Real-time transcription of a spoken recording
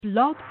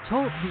Blog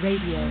Talk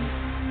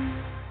Radio.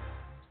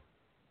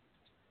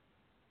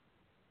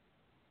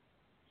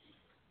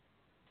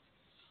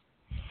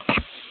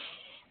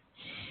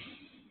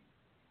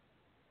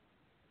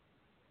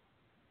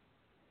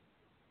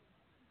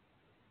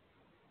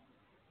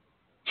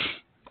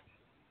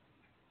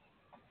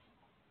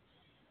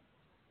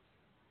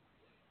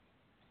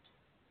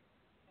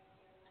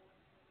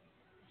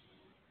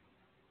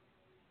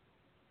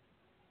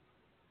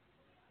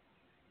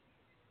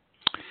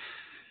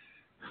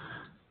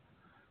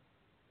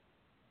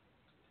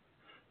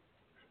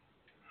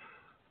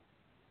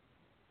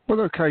 Well,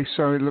 okay,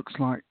 so it looks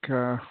like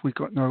we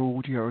got no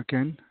audio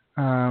again.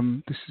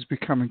 This is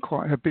becoming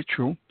quite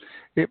habitual.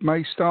 It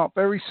may start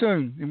very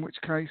soon, in which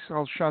case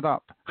I'll shut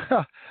up.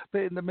 But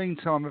in the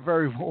meantime, a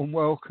very warm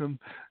welcome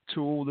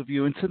to all of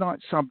you. And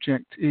tonight's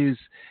subject is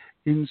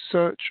In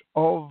Search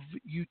of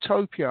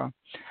Utopia.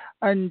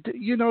 And,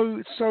 you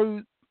know,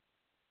 so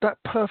that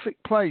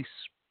perfect place,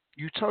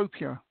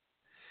 Utopia,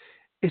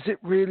 is it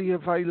really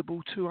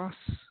available to us?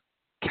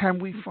 Can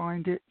we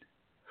find it?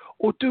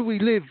 Or do we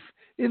live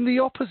in the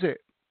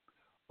opposite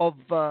of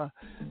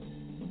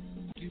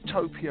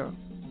utopia,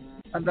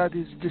 and that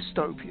is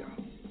dystopia?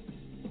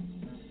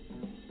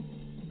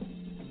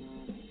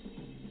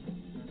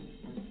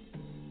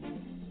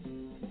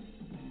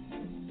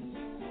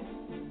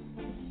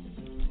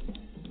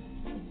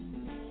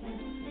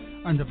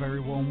 And a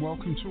very warm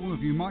welcome to all of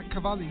you. Mike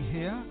Cavalli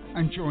here,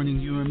 and joining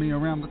you and me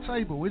around the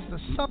table is the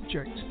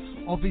subject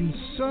of In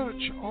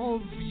Search of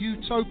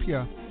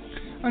Utopia.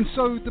 And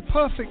so the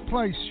perfect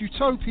place,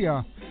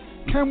 Utopia,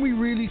 can we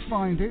really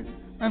find it?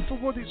 And for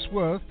what it's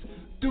worth,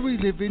 do we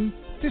live in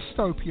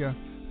dystopia,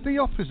 the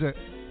opposite?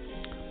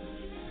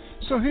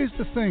 So here's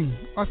the thing.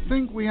 I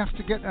think we have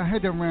to get our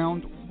head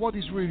around what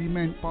is really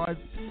meant by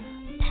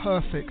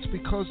perfect,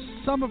 because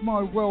some of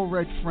my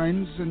well-read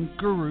friends and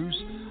gurus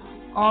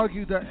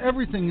argue that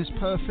everything is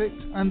perfect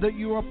and that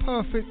you are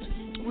perfect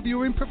with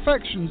your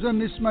imperfections,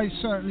 and this may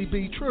certainly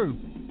be true.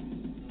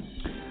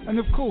 And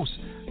of course,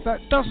 that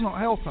does not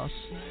help us.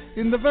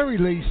 In the very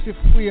least, if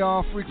we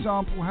are, for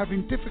example,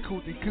 having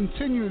difficulty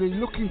continually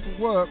looking for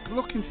work,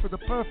 looking for the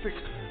perfect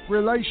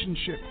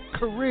relationship,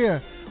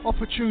 career,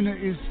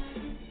 opportunities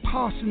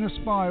passing us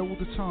by all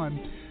the time.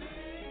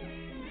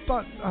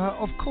 But,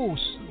 of course,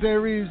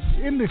 there is,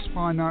 in this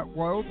finite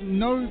world,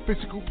 no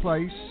physical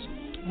place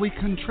we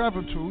can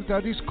travel to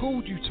that is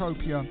called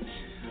Utopia.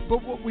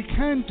 But what we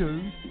can do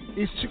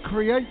is to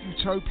create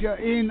Utopia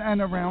in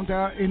and around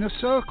our inner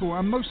circle,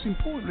 and most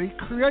importantly,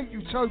 create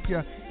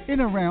Utopia in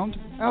and around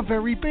our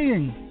very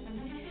being.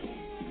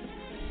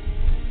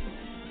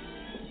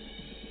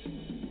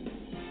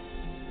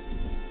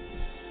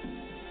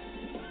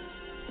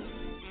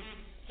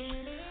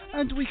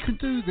 And we can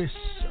do this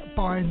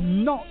by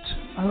not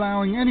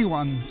allowing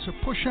anyone to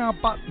push our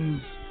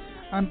buttons,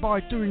 and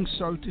by doing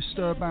so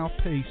disturb our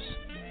peace.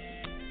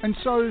 And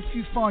so if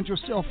you find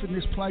yourself in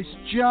this place,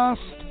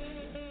 just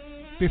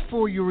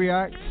before you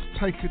react,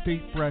 take a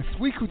deep breath.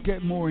 We could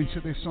get more into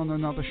this on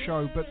another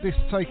show, but this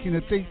taking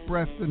a deep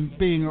breath and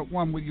being at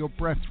one with your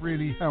breath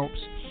really helps.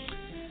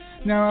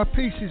 Now, our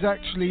peace is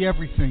actually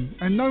everything,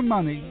 and no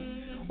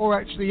money, or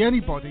actually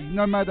anybody,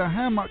 no matter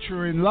how much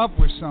you're in love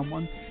with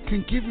someone,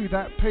 can give you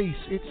that peace.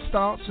 It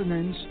starts and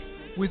ends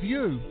with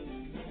you.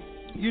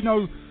 You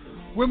know,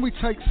 when we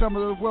take some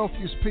of the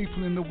wealthiest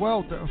people in the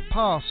world that have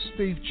passed,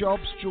 Steve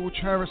Jobs, George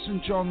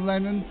Harrison, John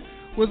Lennon,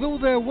 with all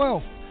their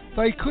wealth,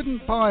 they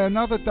couldn't buy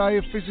another day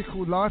of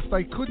physical life.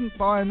 They couldn't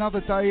buy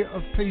another day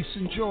of peace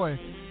and joy.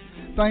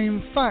 They,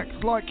 in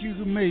fact, like you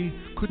and me,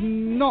 could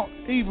not,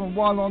 even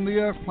while on the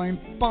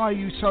airplane, buy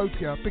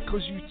Utopia,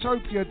 because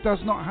Utopia does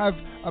not have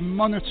a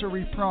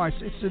monetary price.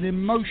 It's an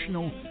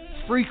emotional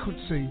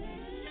frequency.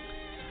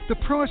 The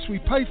price we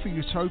pay for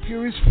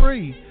Utopia is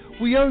free.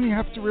 We only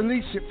have to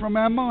release it from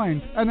our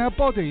mind and our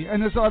body.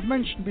 And as I've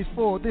mentioned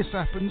before, this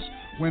happens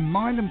when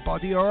mind and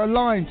body are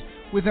aligned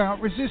without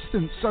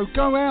resistance. So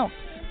go out,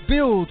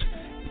 build,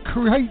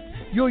 create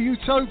your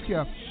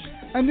Utopia.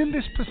 And in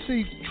this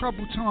perceived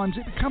troubled times,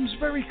 it becomes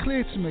very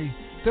clear to me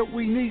that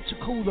we need to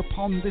call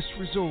upon this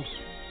resource.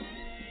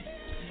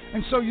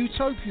 And so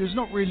Utopia is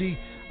not really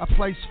a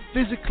place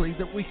physically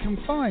that we can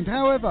find.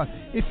 However,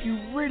 if you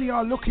really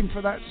are looking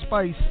for that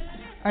space,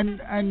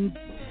 and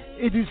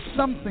it is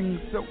something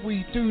that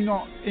we do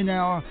not in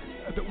our,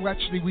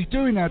 we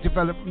do in our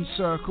development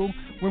circle.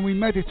 When we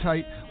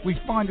meditate, we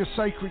find a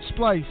sacred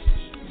space,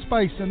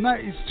 and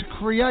that is to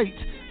create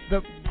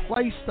the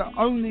place that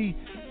only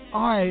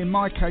I, in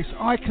my case,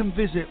 I can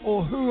visit,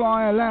 or who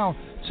I allow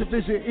to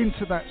visit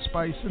into that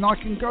space, and I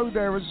can go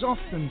there as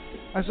often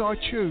as I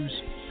choose.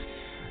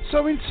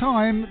 So in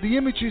time, the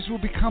images will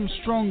become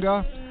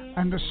stronger,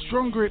 and the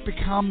stronger it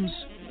becomes,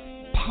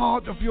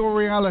 part of your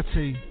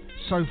reality.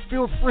 So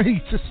feel free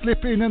to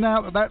slip in and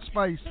out of that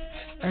space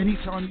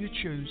anytime you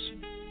choose.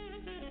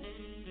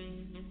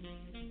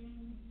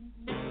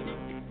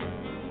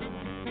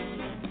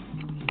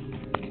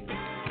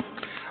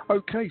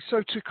 Okay,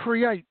 so to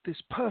create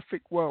this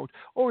perfect world,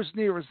 or as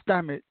near as,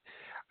 damn it,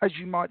 as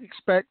you might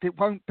expect, it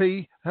won't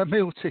be a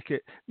meal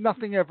ticket.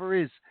 Nothing ever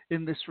is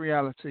in this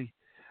reality.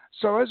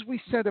 So as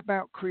we said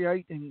about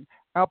creating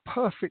our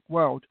perfect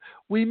world,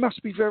 we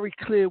must be very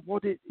clear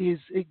what it is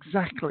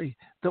exactly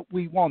that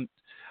we want.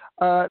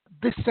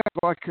 This sounds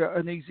like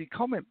an easy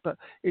comment, but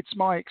it's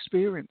my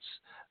experience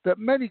that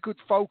many good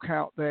folk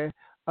out there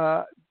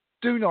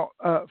do not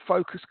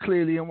focus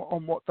clearly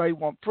on what they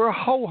want for a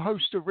whole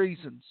host of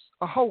reasons,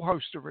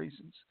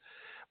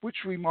 which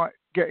we might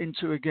get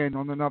into again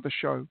on another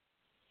show.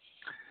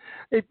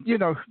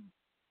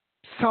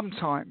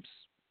 Sometimes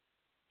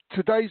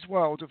today's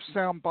world of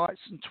sound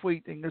bites and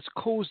tweeting has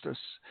caused us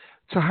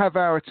to have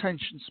our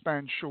attention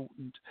span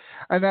shortened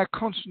and our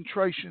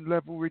concentration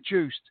level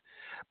reduced.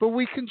 But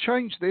we can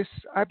change this,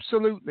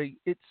 absolutely.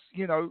 It's,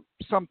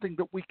 something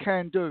that we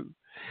can do.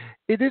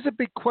 It is a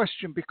big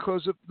question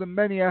because of the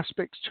many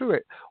aspects to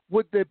it.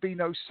 Would there be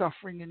no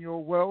suffering in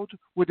your world?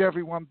 Would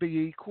everyone be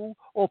equal?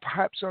 Or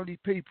perhaps only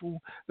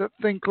people that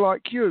think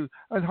like you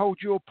and hold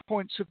your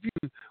points of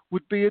view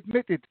would be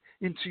admitted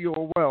into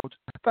your world?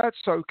 That's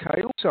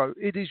okay. Also,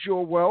 it is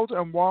your world,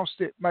 and whilst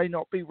it may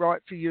not be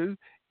right for you,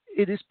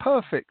 it is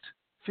perfect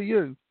for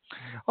you.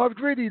 I'd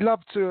really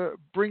love to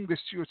bring this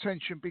to your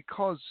attention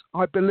because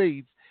I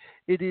believe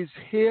it is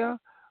here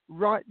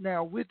right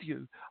now with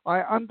you. I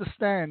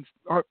understand,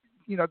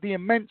 the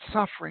immense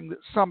suffering that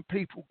some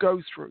people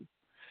go through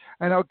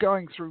and are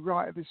going through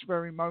right at this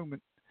very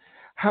moment.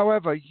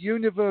 However,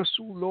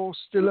 universal law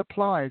still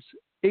applies.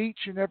 Each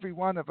and every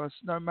one of us,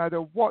 no matter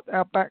what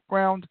our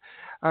background,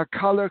 our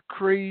color,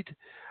 creed,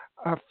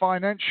 our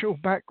financial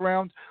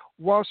background,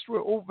 whilst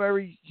we're all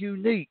very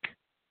unique,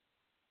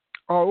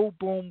 are all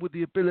born with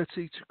the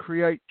ability to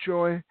create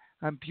joy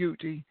and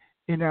beauty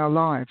in our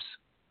lives.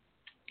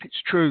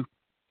 It's true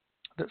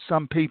that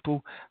some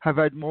people have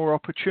had more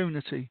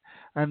opportunity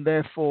and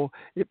therefore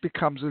it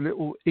becomes a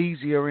little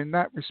easier in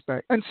that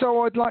respect. And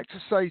so I'd like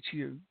to say to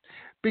you,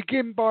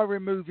 begin by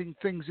removing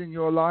things in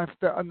your life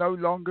that are no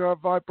longer a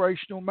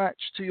vibrational match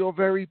to your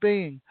very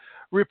being.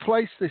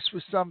 Replace this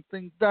with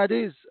something that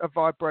is a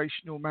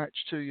vibrational match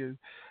to you.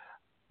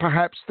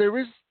 Perhaps there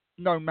is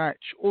no match,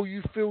 or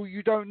you feel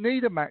you don't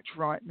need a match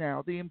right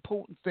now. The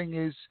important thing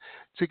is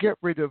to get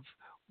rid of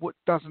what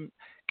doesn't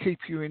keep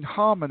you in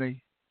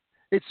harmony.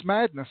 It's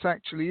madness,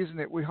 actually, isn't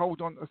it? We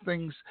hold on to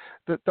things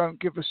that don't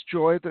give us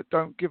joy, that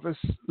don't give us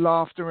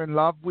laughter and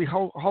love. We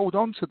hold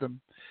on to them.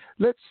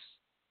 Let's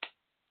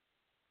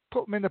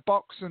put them in a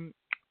box and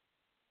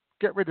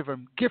get rid of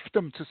them. Gift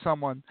them to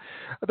someone.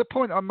 The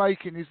point I'm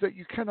making is that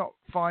you cannot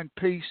find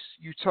peace,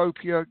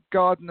 utopia,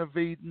 Garden of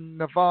Eden,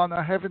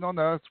 nirvana, heaven on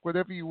earth,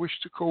 whatever you wish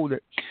to call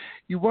it.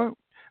 You won't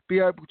be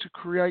able to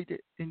create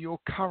it in your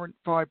current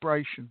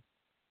vibration.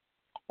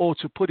 Or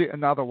to put it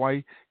another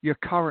way, your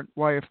current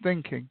way of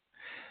thinking.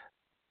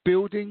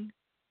 Building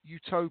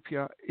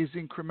utopia is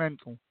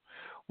incremental.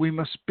 We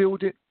must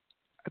build it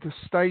at a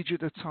stage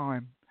at a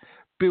time.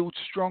 Build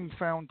strong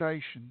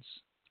foundations,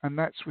 and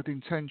that's with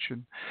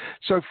intention.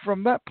 So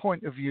from that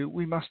point of view,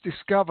 we must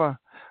discover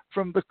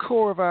from the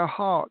core of our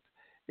heart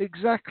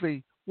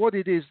exactly what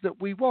it is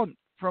that we want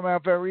from our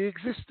very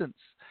existence.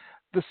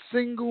 The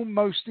single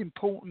most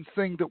important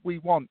thing that we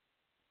want.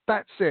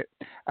 That's it.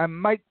 And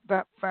make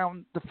that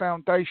the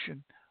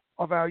foundation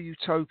of our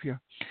utopia.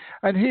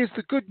 And here's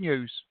the good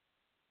news.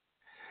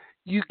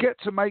 You get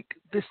to make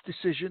this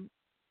decision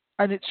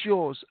and it's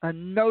yours,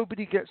 and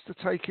nobody gets to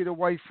take it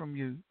away from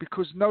you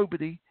because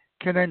nobody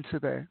can enter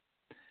there.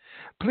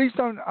 Please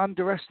don't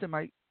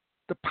underestimate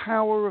the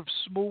power of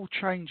small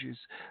changes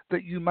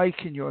that you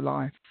make in your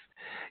life.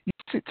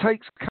 Yes, it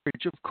takes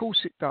courage, of course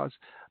it does,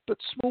 but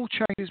small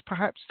changes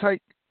perhaps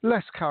take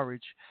less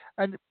courage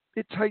and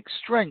it takes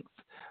strength.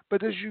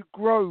 But as you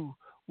grow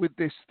with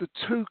this, they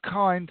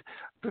kind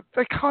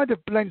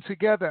of blend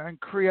together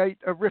and create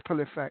a ripple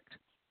effect.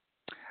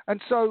 And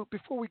so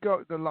before we go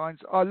to the lines,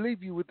 I'll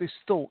leave you with this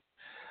thought.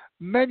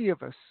 Many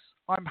of us,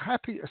 I'm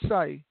happy to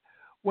say,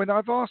 when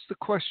I've asked the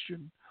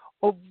question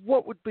of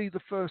what would be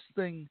the first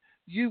thing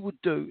you would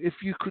do if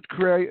you could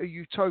create a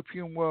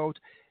utopian world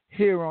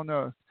here on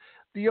Earth,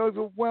 the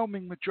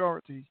overwhelming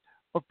majority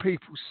of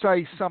people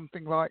say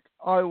something like,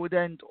 I would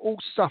end all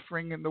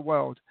suffering in the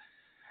world.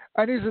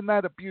 And isn't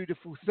that a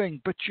beautiful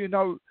thing? But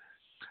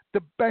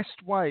the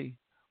best way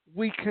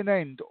we can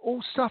end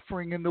all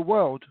suffering in the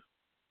world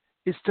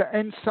is to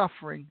end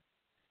suffering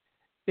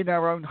in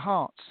our own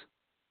hearts.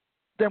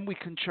 Then we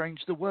can change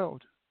the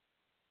world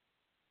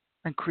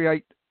and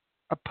create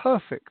a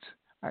perfect,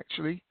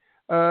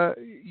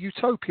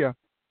 utopia.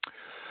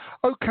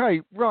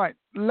 Okay, right.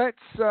 Let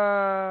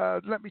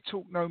me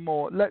talk no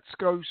more. Let's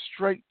go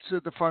straight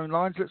to the phone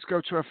lines. Let's go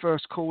to our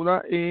first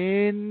caller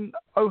in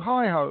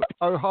Ohio.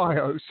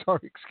 Sorry,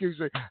 excuse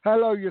me.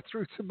 Hello, you're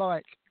through to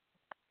Mike.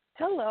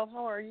 Hello,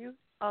 how are you?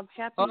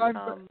 Happy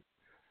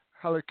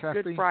hello,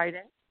 Kathy. Good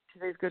Friday.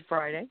 Today's Good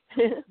Friday.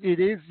 It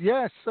is,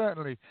 yes,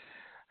 certainly.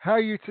 How are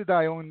you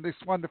today on this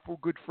wonderful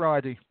Good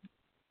Friday?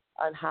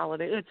 on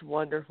holiday. It's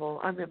wonderful.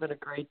 I'm having a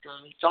great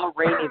day. It's all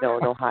rainy though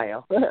in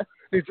Ohio.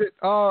 Is it?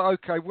 Oh,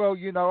 okay. Well,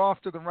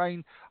 after the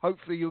rain,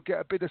 hopefully you'll get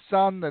a bit of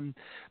sun, and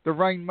the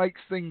rain makes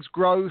things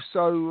grow.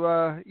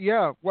 So,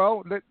 yeah.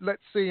 Well,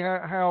 let's see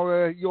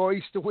how your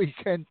Easter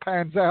weekend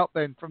pans out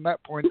then, from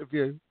that point of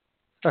view.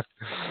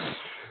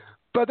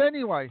 But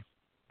anyway,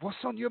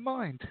 what's on your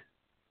mind?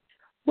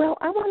 Well,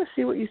 I want to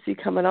see what you see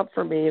coming up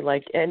for me,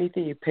 like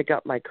anything you pick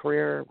up, my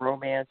career,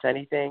 romance,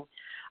 anything.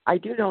 I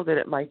do know that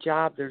at my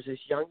job there's this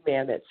young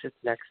man that sits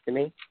next to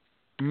me.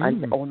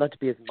 I'm old enough to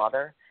be his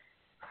mother.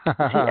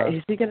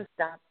 Is he going to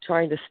stop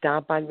trying to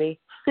stomp on me?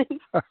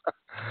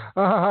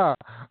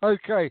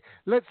 Okay,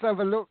 let's have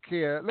a look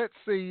here. Let's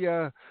see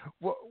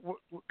what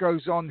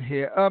goes on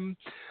here.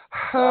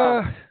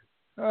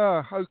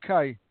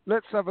 Okay,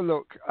 let's have a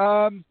look.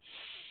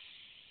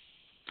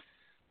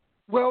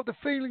 Well, the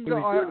feeling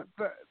that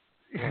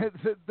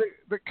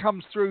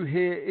comes through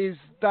here is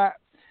that,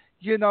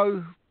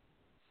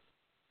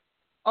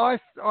 I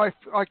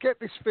get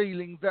this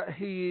feeling that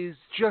he is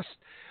just,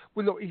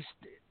 well, look,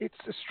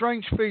 it's a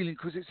strange feeling,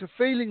 because it's a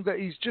feeling that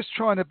he's just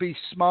trying to be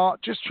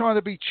smart, just trying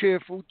to be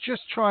cheerful,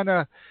 just trying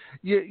to,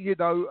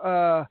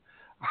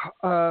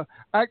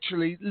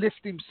 actually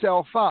lift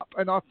himself up.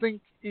 And I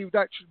think he would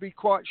actually be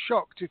quite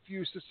shocked if you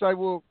used to say,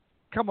 well,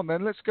 come on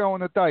then, let's go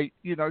on a date,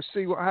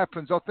 see what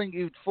happens. I think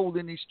he would fall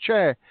in his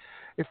chair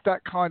if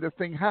that kind of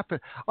thing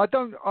happened. I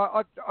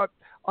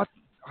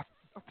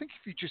think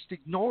if you just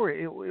ignore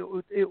it,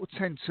 it will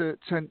tend to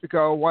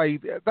go away.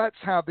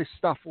 That's how this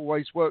stuff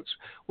always works.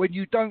 When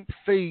you don't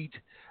feed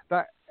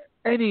that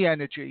any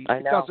energy,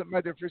 it doesn't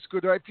matter if it's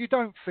good or if you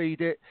don't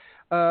feed it,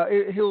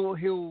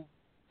 he'll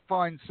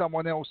find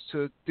someone else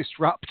to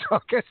disrupt. I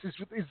guess is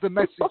the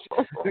message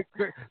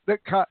that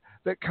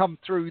come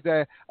through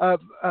there.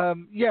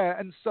 Yeah,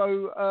 and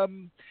so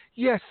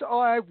yes,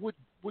 I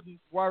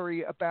wouldn't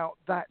worry about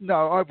that.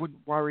 No, I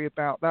wouldn't worry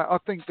about that. I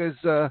think there's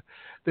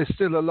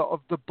still a lot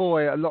of the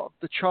boy, a lot of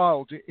the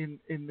child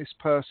in this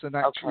person,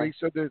 actually.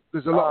 Okay. So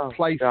there's a lot of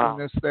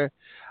playfulness there.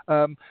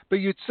 But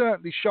you'd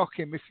certainly shock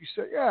him if you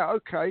said, yeah,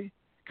 okay,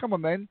 come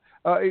on then.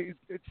 It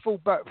fall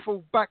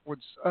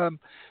backwards.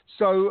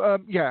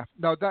 Yeah,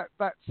 no, that's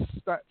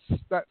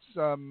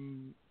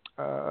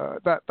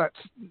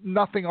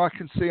nothing I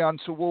can see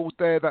untoward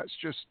there. That's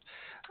just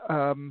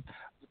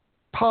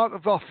part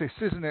of office,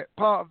 isn't it?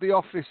 Part of the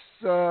office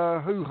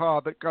hoo-ha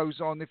that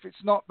goes on. If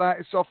it's not that,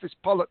 it's office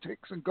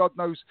politics and God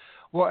knows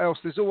what else.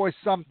 There's always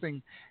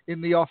something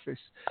in the office.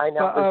 I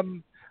know.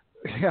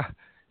 But, yeah.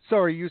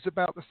 Sorry, you was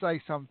about to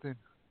say something.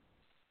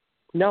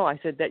 No, I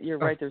said that you're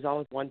right. There's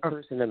always one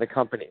person in the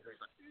company.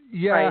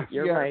 Yeah, right,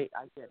 you're right.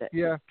 I get it.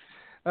 Yeah.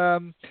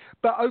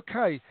 But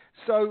okay,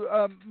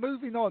 so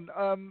moving on.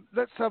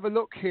 Let's have a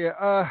look here.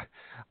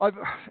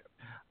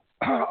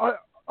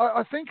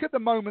 I think at the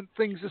moment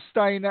things are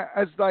staying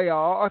as they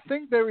are. I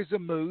think there is a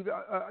move,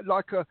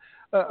 like a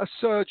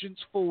surgence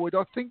forward.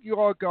 I think you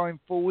are going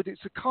forward.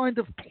 It's a kind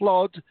of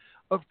plod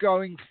of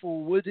going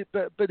forward,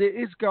 but it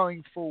is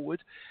going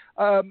forward.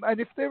 And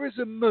if there is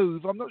a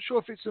move, I'm not sure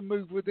if it's a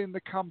move within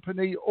the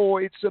company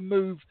or it's a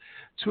move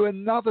to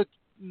another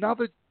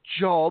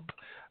job.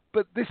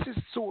 But this is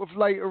sort of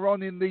later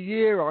on in the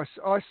year. I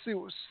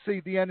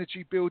see the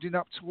energy building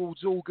up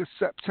towards August,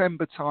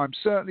 September time,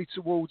 certainly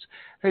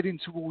heading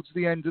towards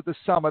the end of the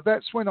summer.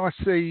 That's when I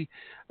see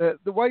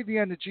the way the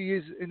energy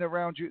is in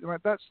around you.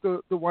 That's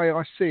the way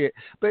I see it.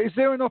 But is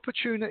there an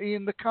opportunity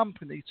in the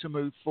company to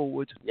move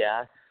forward?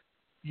 Yes.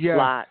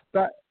 Yeah.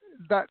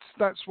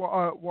 That's what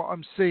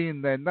I'm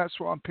seeing then. That's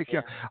what I'm picking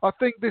up. I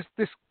think this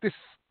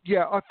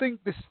I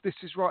think this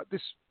is right.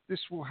 This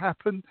will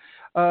happen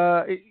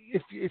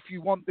if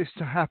you want this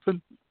to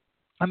happen.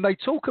 And they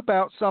talk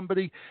about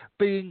somebody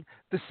being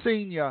the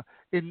senior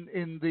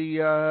in the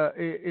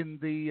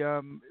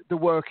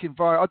work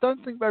environment. I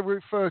don't think they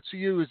refer to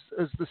you as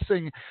the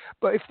senior,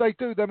 but if they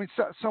do, that means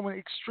someone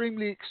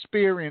extremely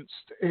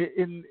experienced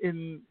in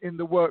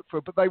the work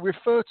field. But they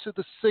refer to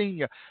the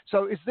senior.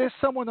 So is there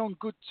someone on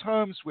good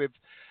terms with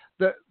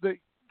that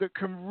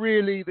can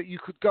really, that you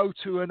could go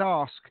to and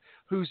ask,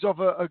 who's of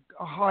a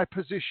high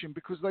position,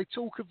 because they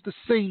talk of the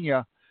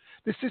senior.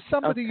 This is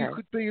somebody you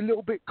could be a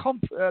little bit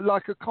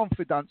like a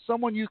confidant,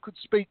 someone you could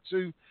speak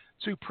to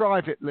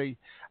privately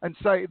and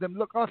say to them,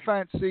 look, I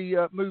fancy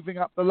moving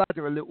up the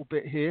ladder a little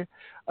bit here.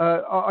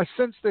 I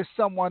sense there's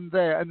someone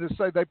there, and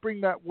they bring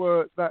that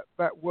word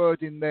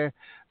in there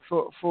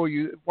for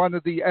you, one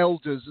of the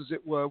elders, as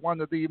it were,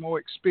 one of the more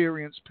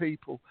experienced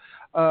people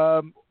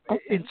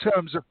in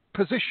terms of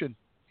position.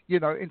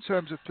 In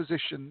terms of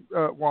position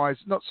wise,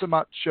 not so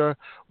much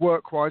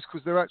work wise,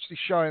 because they're actually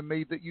showing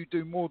me that you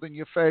do more than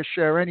your fair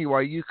share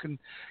anyway. You can,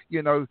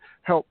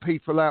 help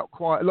people out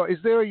quite a lot.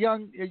 Is there a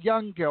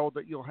young girl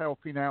that you're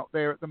helping out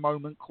there at the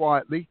moment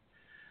quietly?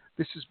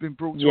 This has been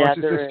brought to us.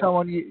 Is there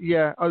someone?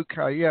 Yeah,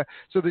 okay, yeah.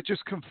 So they're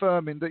just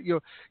confirming that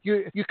you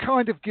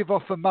kind of give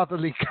off a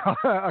motherly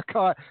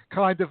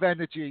kind of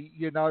energy,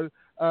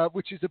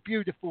 which is a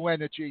beautiful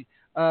energy.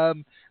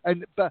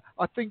 But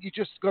I think you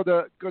just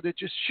gotta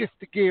just shift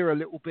the gear a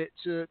little bit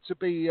to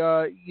be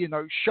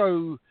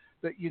show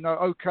that,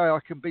 okay, I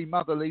can be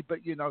motherly, but,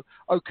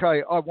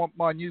 okay, I want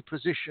my new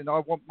position. I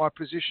want my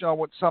position. I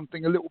want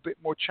something a little bit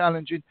more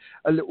challenging,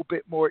 a little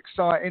bit more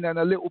exciting, and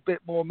a little bit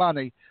more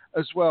money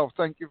as well.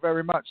 Thank you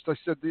very much. They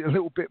said a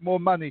little bit more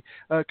money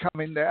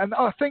come in there. And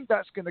I think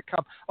that's going to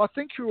come. I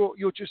think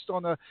you're just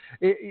on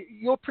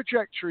your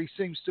trajectory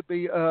seems to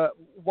be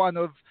one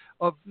of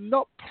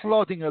not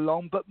plodding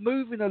along, but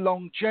moving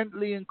along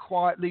gently and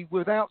quietly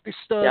without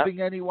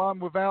disturbing anyone,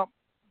 without,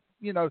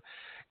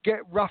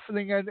 get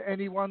ruffling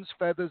anyone's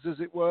feathers, as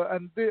it were,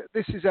 and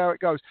this is how it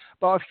goes.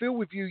 But I feel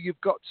with you,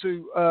 you've got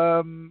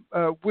to,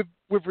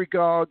 with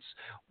regards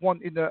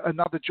wanting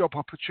another job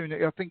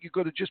opportunity, I think you've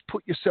got to just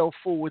put yourself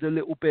forward a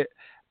little bit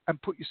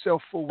and put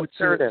yourself forward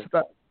to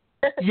that.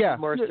 Yeah,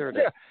 more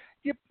assertive. Yeah.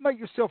 You make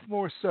yourself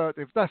more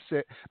assertive. That's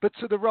it. But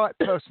to the right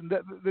person,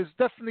 there's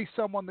definitely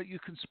someone that you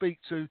can speak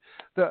to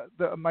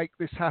that'll make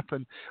this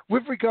happen.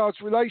 With regards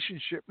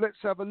relationship, let's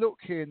have a look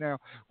here now.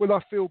 Well,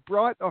 I feel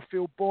bright, I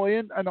feel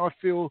buoyant, and I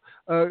feel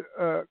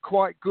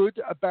quite good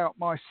about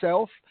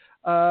myself.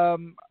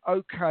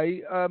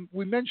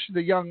 We mentioned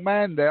a young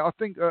man there. I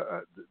think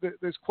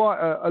there's quite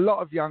a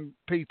lot of young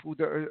people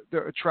that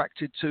are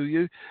attracted to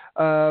you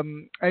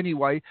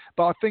anyway,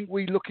 but I think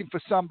we're looking for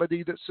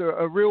somebody that's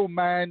a real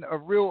man, a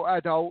real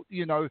adult,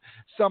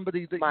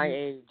 somebody that my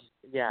age.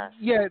 Yes.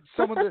 Yeah,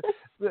 someone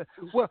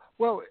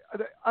well,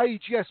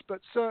 age, yes,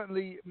 but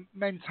certainly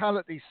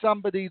mentality.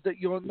 Somebody that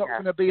you're not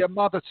going to be a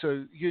mother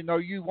to.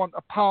 You want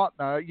a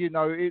partner.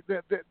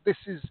 This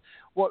is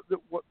what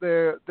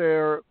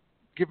they're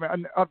given.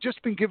 And I've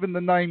just been given the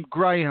name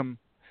Graham,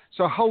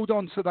 so hold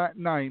on to that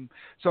name.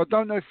 So I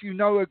don't know if you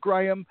know a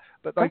Graham,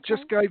 but they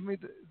just gave me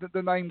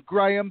the name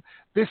Graham.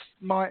 This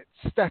might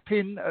step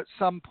in at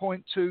some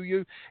point to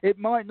you. It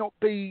might not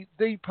be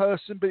the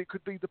person, but it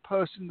could be the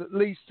person that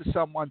leads to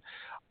someone.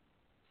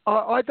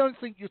 I don't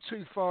think you're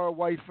too far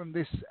away from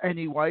this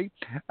anyway,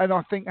 and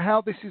I think how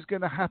this is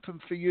going to happen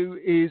for you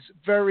is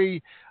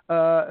very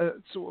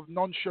sort of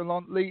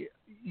nonchalantly.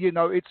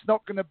 It's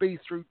not going to be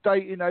through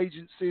dating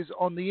agencies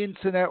on the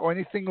internet or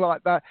anything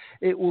like that.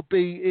 It will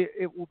be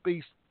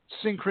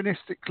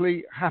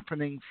synchronistically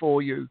happening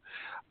for you.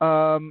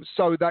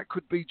 So that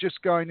could be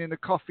just going in a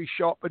coffee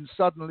shop and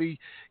suddenly,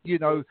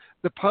 the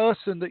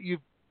person that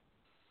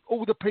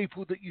all the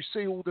people that you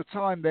see all the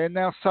time there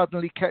now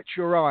suddenly catch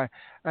your eye,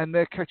 and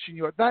they're catching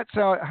you. That's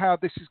how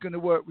this is going to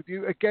work with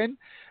you. Again,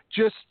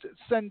 just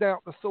send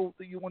out the thought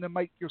that you want to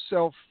make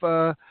yourself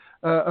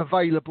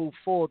available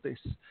for this.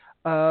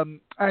 And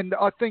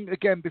I think,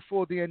 again,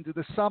 before the end of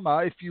the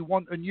summer, if you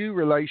want a new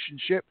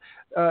relationship,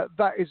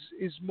 that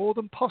is more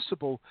than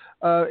possible.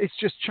 It's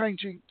just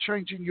changing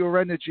your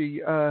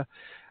energy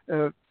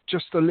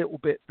just a little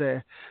bit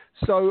there.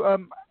 So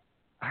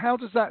how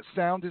does that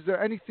sound? Is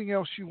there anything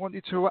else you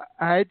wanted to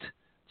add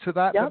to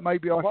that? Yep. That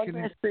maybe I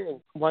can...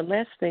 One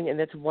last thing, and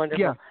it's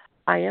wonderful. Yeah.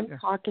 I am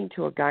talking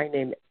to a guy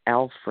named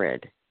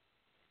Alfred.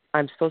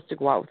 I'm supposed to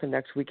go out with him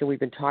next week, and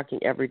we've been talking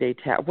every day.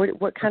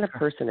 What kind of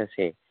person is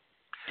he? Is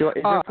there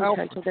potential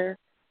Alfred. there?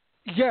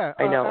 Yeah.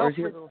 I know.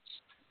 Alfred,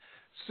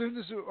 as soon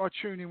as I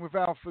tune in with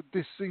Alfred,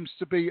 this seems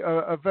to be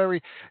a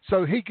very...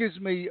 So he gives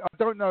me... I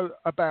don't know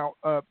about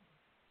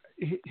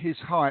his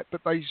height, but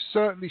they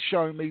certainly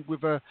show me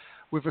with a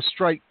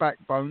straight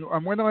backbone.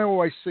 And when I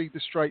always see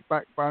the straight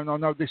backbone, I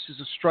know this is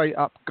a straight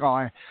up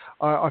guy.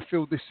 I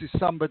feel this is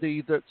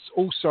somebody that's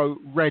also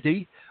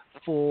ready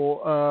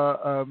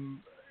for...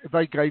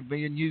 they gave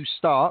me a new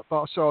start,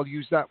 but so I'll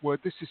use that word.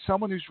 This is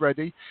someone who's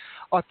ready.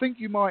 I think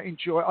you might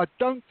enjoy. I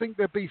don't think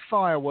there'll be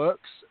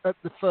fireworks at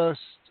the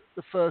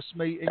first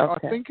meeting.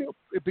 Okay. I think it'll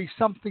be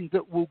something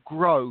that will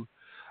grow.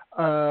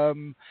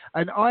 And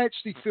I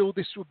actually feel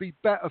this would be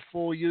better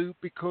for you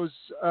because,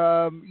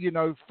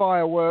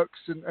 fireworks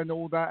and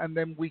all that, and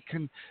then we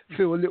can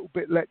feel a little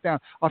bit let down.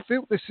 I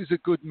feel this is a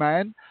good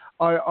man.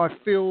 I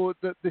feel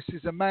that this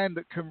is a man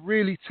that can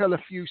really tell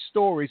a few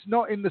stories,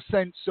 not in the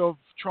sense of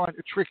trying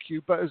to trick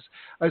you, but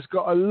has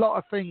got a lot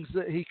of things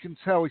that he can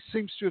tell. He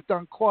seems to have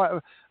done quite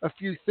a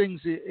few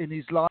things in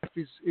his life,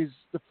 is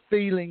the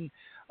feeling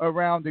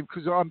around him,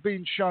 because I'm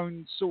being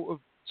shown sort of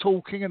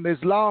talking, and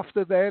there's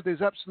laughter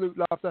there's absolute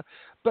laughter,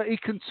 but he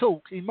can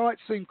talk. He might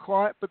seem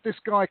quiet, but this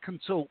guy can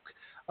talk.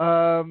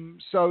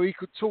 So he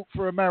could talk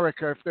for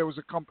America if there was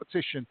a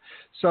competition.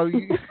 So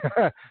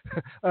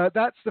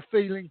that's the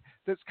feeling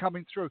that's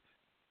coming through.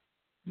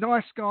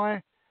 Nice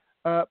guy,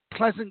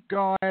 pleasant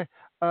guy.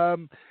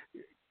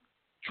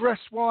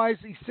 Dress-wise,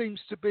 he seems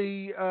to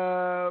be,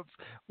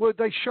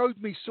 they showed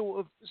me sort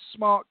of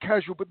smart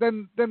casual, but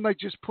then they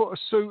just put a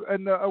suit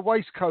and a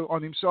waistcoat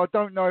on him, so I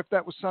don't know if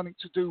that was something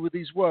to do with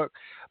his work.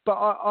 But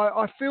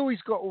I feel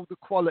he's got all the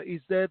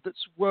qualities there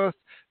that's worth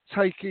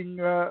taking,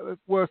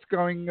 worth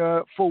going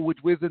forward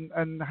with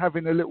and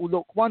having a little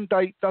look. One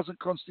date doesn't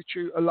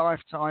constitute a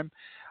lifetime.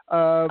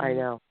 I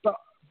know. But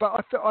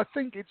I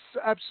think it's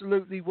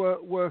absolutely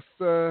worth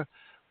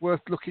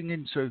looking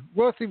into,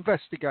 worth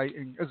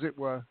investigating, as it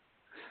were.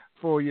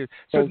 for you.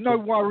 So no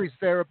worries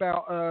there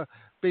about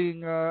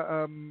being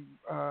a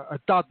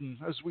dudden,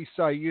 as we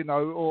say, you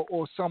know,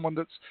 or someone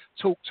that's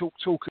talk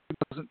and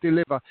doesn't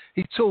deliver.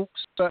 He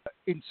talks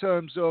in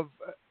terms of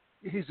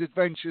his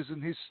adventures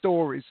and his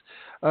stories,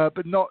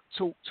 but not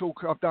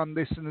talk. I've done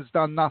this and has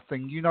done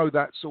nothing. You know,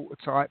 that sort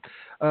of type.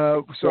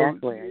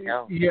 Exactly. I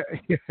know.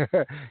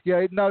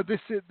 Yeah. No,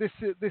 this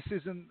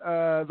isn't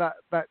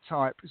that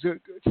type.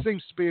 It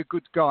seems to be a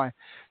good guy.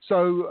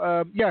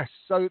 So yes.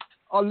 So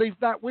I'll leave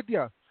that with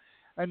you,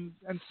 and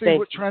see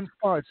what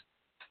transpires.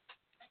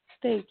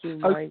 Thank you,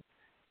 Mike.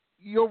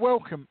 You're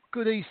welcome.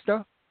 Good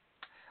Easter.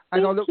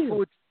 And I look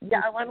forward.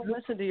 Yeah, I want to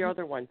listen to your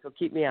other one, so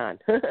keep me on.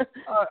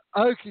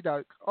 Okie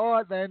doke. All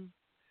right then.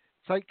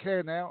 Take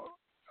care now.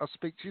 I'll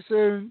speak to you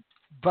soon.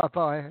 Bye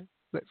bye.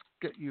 Let's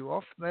get you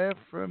off there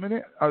for a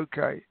minute.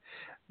 Okay.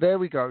 There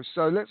we go.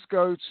 So let's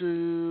go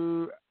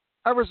to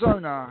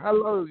Arizona.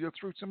 Hello, you're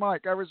through to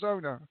Mike,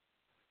 Arizona.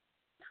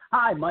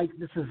 Hi, Mike.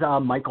 This is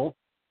Michael.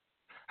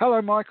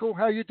 Hello, Michael.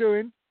 How you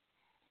doing?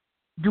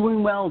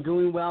 Doing well.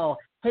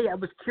 Hey, I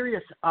was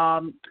curious.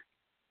 All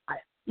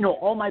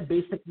my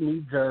basic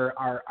needs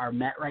are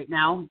met right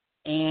now,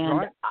 and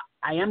right.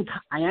 I am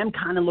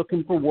kind of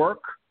looking for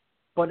work,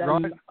 but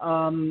right.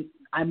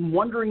 I'm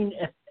wondering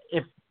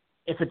if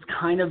it's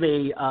kind of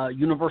a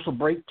universal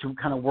break to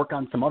kind of work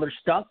on some other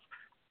stuff.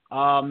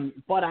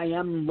 But I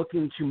am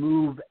looking to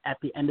move at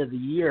the end of the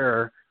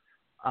year,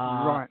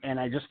 right. And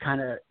I just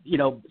kind of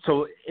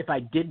so if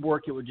I did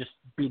work, it would just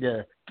be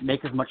to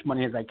make as much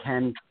money as I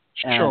can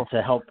and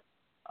to help.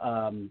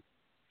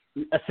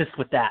 Assist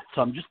with that.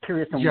 So I'm just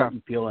curious on what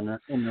you feel in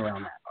and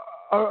around that.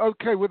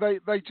 Okay. Well,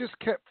 they just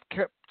kept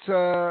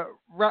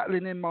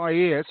rattling in my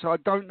ear, so I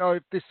don't know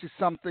if this is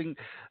something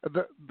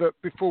that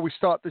before we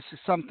start, this is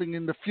something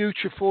in the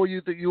future for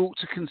you that you ought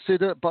to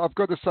consider. But I've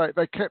got to say,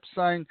 they kept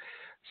saying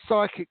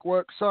psychic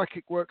work. So I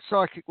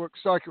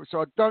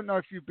don't know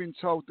if you've been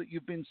told that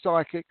you've been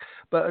psychic,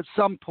 but at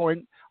some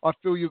point I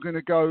feel you're going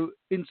to go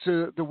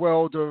into the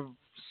world of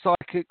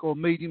psychic or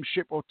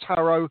mediumship or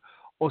tarot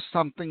or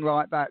something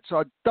like that. So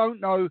I don't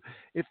know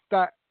if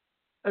that,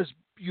 as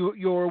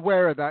you're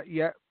aware of that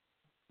yet.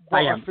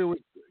 I am. I feel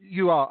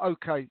you are.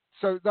 Okay.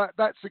 So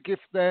that's a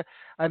gift there,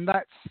 and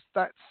that's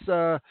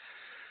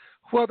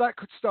well, that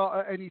could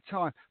start at any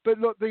time. But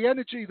look, the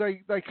energy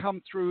they come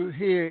through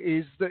here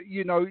is that,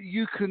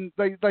 you can,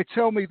 they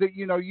tell me that,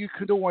 you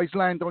could always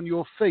land on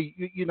your feet.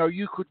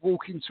 You could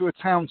walk into a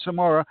town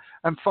tomorrow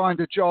and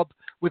find a job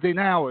within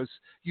hours.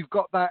 You've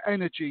got that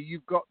energy.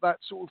 You've got that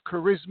sort of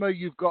charisma.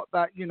 You've got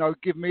that,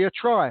 give me a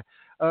try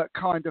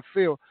kind of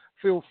feel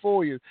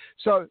for you.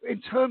 So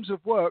in terms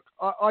of work,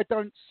 I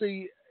don't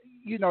see,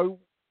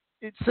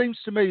 it seems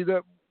to me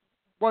that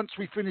once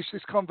we finish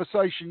this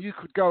conversation, you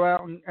could go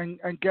out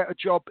and get a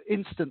job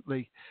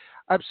instantly,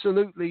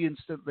 absolutely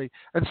instantly.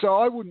 And so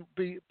I wouldn't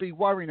be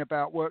worrying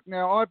about work.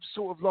 Now, I've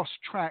sort of lost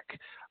track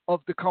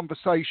of the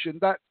conversation.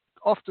 That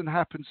often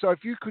happens. So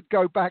if you could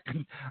go back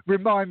and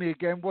remind me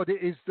again what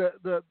it is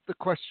that the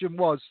question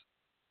was.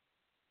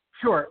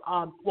 Sure.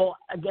 Well,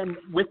 again,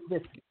 with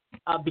this,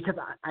 because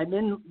I'm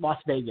in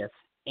Las Vegas,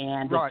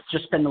 and right. It's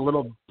just been a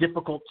little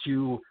difficult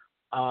to,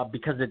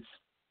 because it's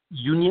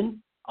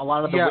union. A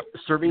lot of the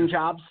serving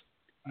jobs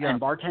and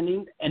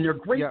bartending, and they're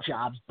great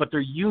jobs, but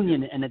they're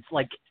union, and it's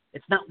like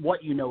it's not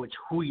what you know, it's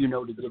who you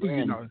know to get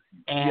in.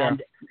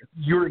 And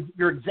you're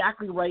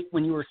exactly right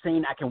when you were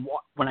saying I can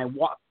walk when I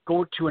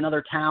go to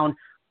another town.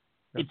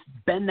 It's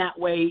been that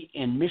way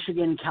in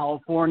Michigan,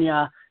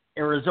 California,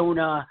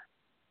 Arizona,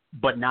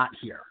 but not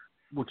here,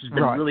 which has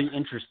been really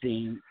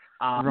interesting.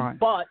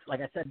 But like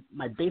I said,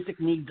 my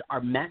basic needs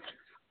are met.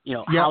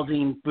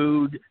 Housing,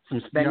 food,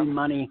 some spending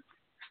money.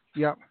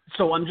 Yeah.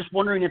 So I'm just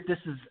wondering if this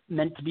is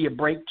meant to be a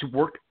break to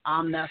work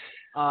on this,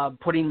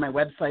 putting my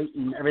website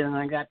and everything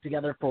I got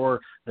together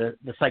for the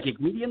psychic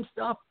medium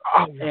stuff,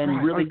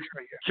 really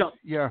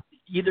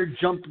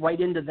jumped right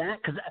into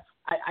that, because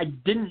I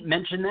didn't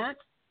mention that,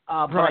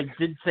 but I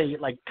did say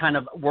kind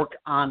of work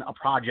on a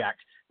project,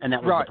 and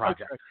that was the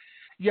project. Okay.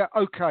 Yeah,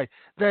 okay.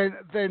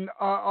 Then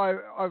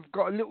I've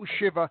got a little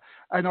shiver,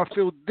 and I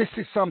feel this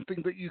is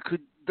something that you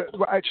should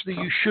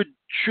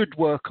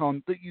work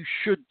on. That you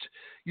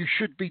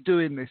should be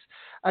doing this.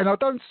 And I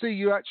don't see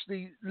you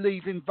actually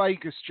leaving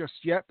Vegas just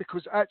yet,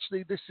 because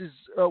actually this is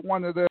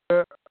one of a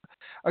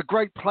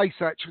great place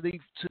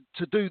actually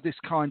to do this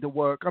kind of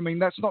work. I mean,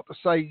 that's not to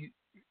say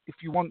if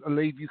you want to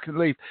leave, you can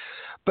leave,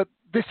 but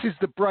this is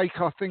the break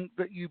I think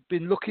that you've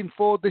been looking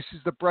for. This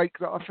is the break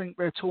that I think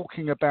they're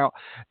talking about.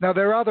 Now,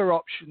 there are other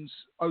options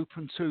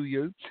open to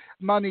you.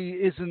 Money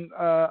isn't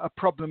a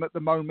problem at the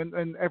moment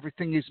and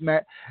everything is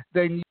met.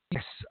 Then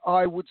yes,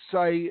 I would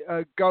say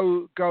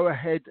go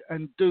ahead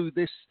and do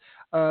this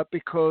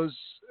because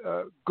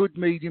good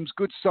mediums,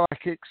 good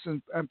psychics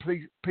and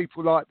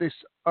people like this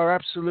are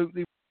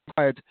absolutely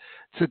required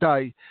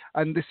today,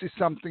 and this is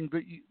something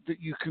that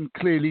you can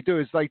clearly do,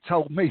 as they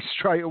told me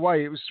straight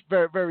away. It was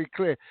very, very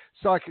clear.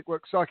 Psychic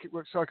work. So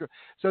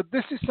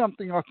this is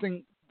something I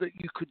think that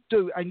you could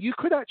do, and you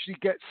could actually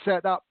get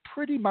set up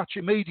pretty much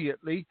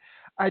immediately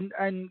and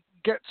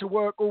get to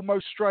work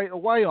almost straight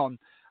away on.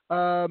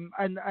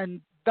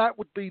 And that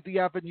would be the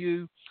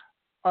avenue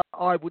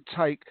I would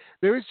take.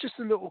 There is just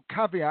a little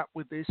caveat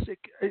with this.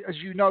 As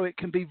you know, it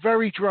can be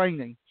very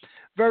draining,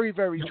 very,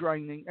 very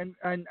draining.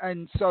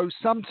 And so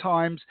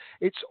sometimes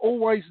it's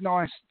always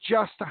nice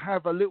just to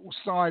have a little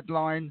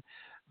sideline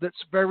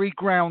that's very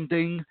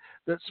grounding,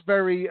 that's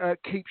very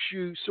keeps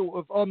you sort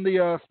of on the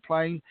earth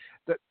plane,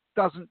 that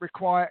doesn't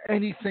require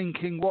any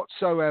thinking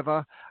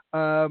whatsoever.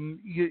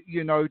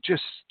 You know,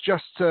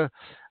 just to,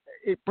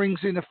 it brings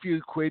in a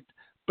few quid,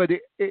 but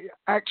it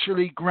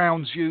actually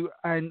grounds you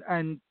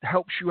and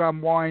helps you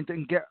unwind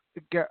and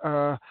get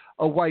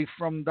away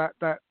from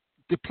that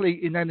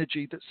depleting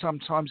energy that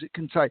sometimes it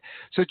can take.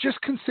 So just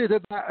consider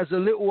that as a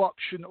little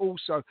option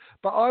also.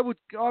 But I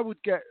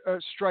would get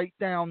straight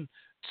down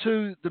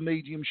to the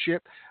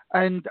mediumship,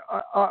 and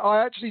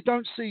I actually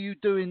don't see you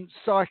doing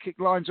psychic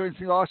lines or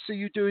anything. I see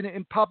you doing it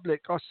in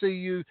public. I see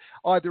you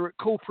either at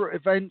corporate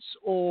events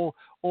or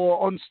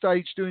on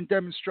stage doing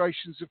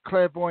demonstrations of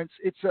clairvoyance.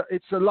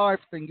 It's a live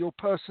thing. Your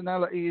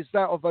personality is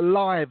that of a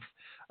live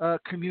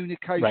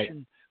communication.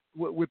 Right.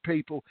 With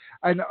people,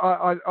 and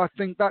I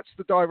think that's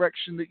the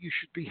direction that you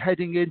should be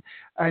heading in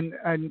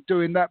and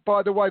doing that.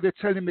 By the way, they're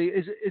telling me,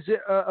 is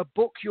it a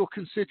book you're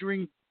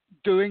considering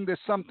doing? There's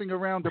something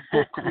around a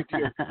book with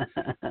you.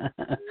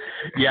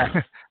 Yes.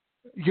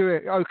 Yeah.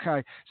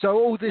 Okay. So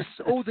all this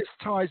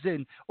ties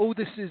in. All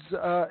this is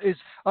I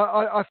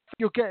think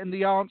you're getting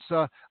the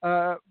answer.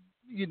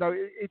 You know,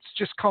 it's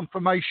just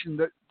confirmation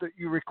that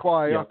you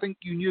require. Yeah. I think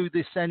you knew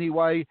this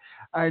anyway,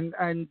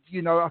 and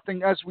you know, I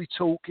think as we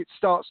talk, it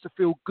starts to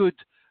feel good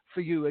for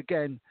you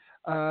again,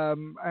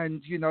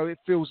 and you know, it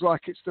feels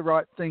like it's the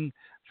right thing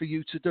for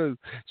you to do.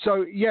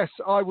 So yes,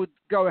 I would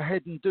go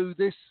ahead and do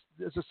this.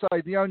 As I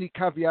say, the only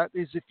caveat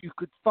is if you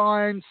could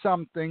find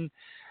something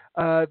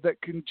that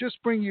can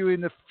just bring you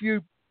in a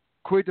few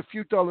quid, a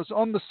few dollars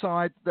on the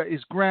side that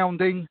is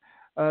grounding.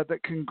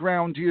 That can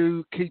ground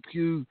you, keep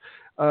you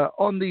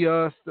on the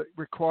earth, that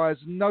requires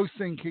no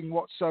thinking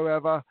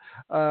whatsoever,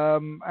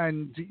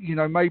 and you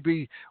know,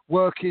 maybe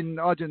working,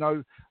 I don't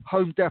know,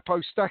 Home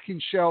Depot, stacking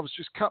shelves,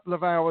 just a couple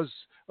of hours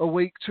a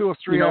week, 2 or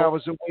 3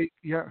 hours a week.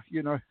 Yeah,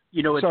 you know.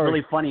 You know, it's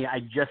really funny. I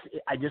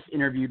just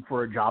interviewed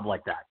for a job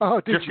like that. Oh,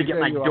 did just you? To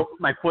get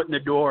my foot in the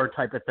door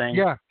type of thing.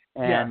 Yeah.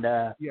 And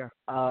you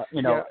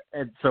know,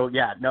 and so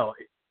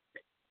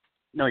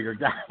no, you're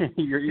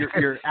you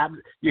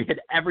hit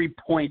every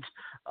point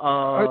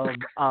of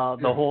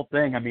the whole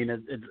thing. I mean,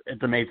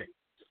 it's amazing.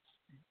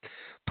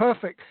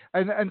 Perfect.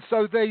 And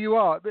so there you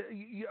are.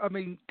 I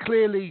mean,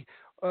 clearly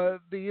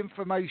the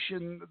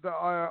information that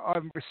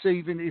I'm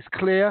receiving is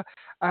clear,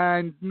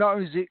 and not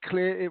only is it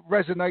clear, it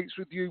resonates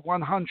with you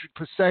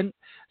 100%.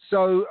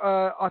 So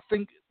I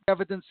think the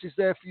evidence is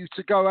there for you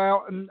to go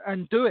out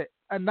and do it,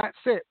 and that's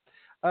it.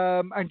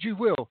 And you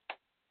will,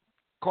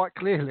 quite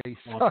clearly.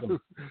 Awesome.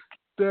 So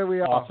there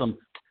we are. Awesome.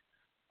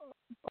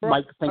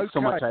 Mike, thanks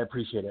so much. I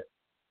appreciate it.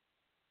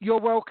 You're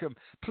welcome.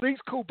 Please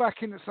call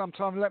back in at some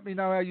time and let me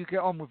know how you get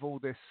on with all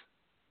this.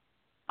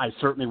 I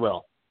certainly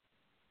will.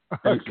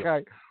 Thank okay.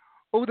 You.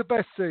 All the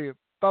best to you.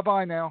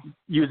 Bye-bye now.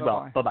 You as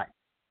well. Bye-bye.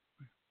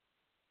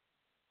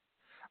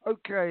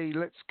 Okay,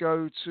 let's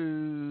go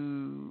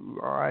to,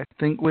 I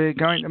think we're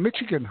going to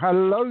Michigan.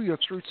 Hello, you're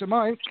through to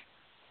Mike.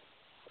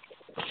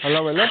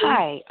 Hello.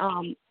 Hi.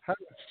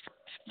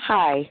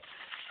 Hi.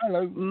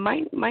 Hello.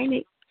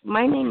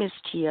 My name is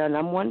Tia, and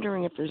I'm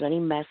wondering if there's any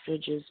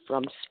messages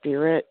from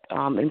Spirit,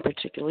 and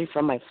particularly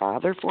from my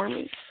father for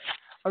me.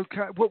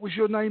 Okay. What was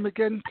your name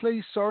again,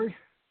 please? Sorry.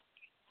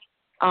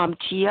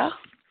 Tia.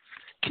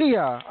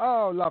 Kia.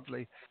 Oh,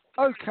 lovely.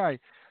 Okay.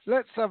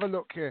 Let's have a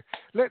look here.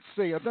 Let's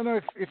see. I don't know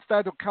if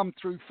that'll come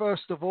through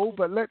first of all,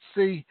 but let's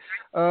see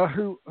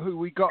who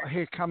we got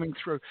here coming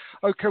through.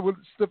 Okay, well,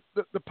 it's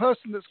the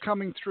person that's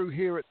coming through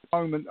here at the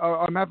moment.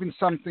 I'm having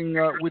something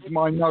with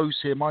my nose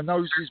here. My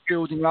nose is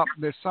building up.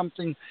 There's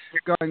something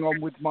going on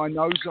with my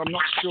nose. I'm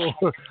not sure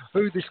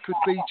who this could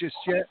be just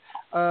yet.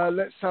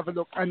 Let's have a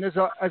look. And as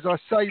I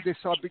say this,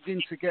 I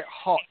begin to get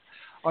hot.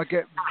 I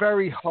get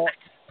very hot,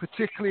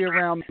 particularly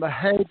around the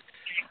head.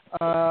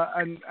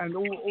 And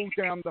all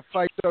down the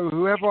face. So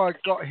whoever I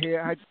got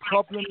here had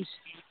problems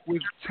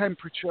with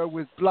temperature,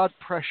 with blood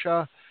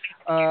pressure,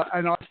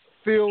 and I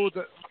feel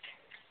that,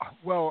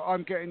 well,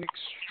 I'm getting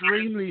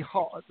extremely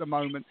hot at the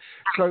moment.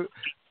 So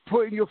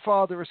putting your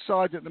father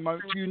aside at the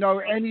moment, do you know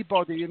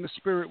anybody in the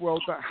spirit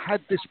world that had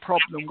this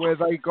problem where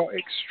they got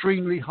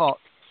extremely hot?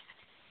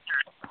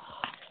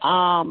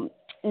 Not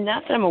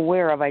that I'm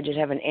aware of. I did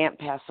have an aunt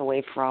pass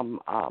away from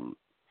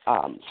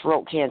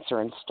throat cancer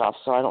and stuff,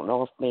 so I don't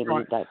know if maybe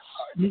that's...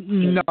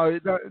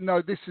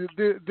 No. This is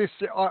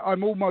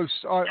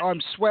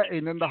I'm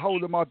sweating, and the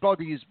whole of my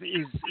body is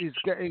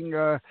getting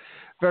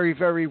very,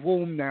 very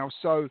warm now.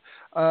 So,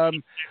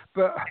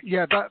 but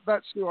yeah,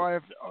 that's who I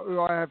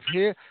have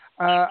here.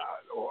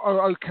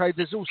 Okay,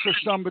 there's also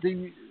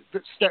somebody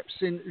that steps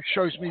in who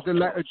shows me the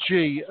letter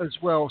G as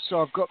well.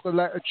 So I've got the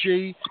letter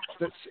G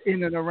that's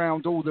in and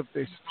around all of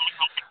this.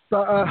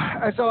 But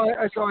as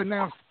I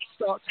now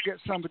start to get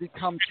somebody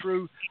come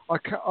through. I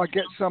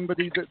get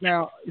somebody that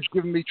now is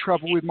giving me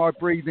trouble with my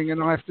breathing,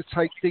 and I have to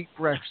take deep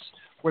breaths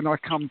when I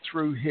come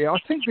through here. I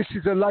think this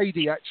is a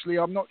lady, actually.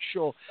 I'm not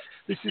sure.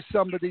 This is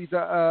somebody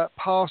that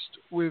passed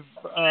with,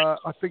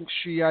 I think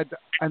she had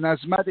an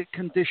asthmatic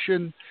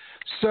condition.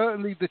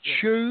 Certainly the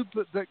tube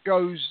that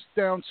goes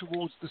down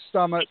towards the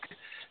stomach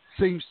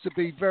seems to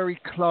be very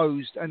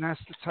closed and has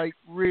to take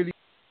really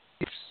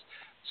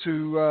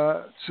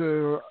to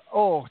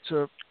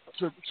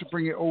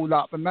bring it all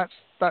up, and that's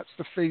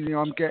the feeling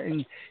I'm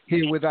getting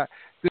here with that.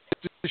 Does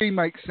she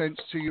make sense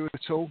to you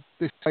at all,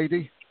 this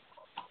lady?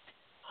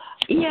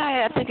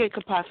 Yeah, I think it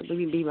could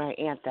possibly be my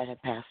aunt that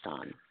had passed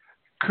on.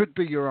 Could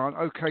be your aunt,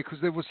 okay, because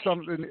there was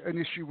an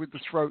issue with the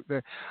throat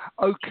there.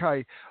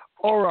 Okay,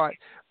 all right.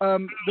 There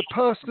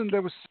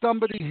was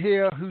somebody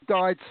here who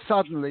died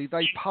suddenly.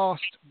 They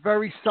passed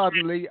very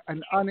suddenly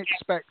and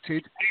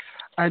unexpected.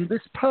 And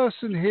this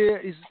person here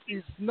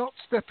is not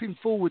stepping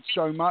forward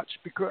so much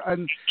because,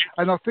 and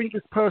I think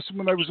this person,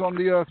 when they was on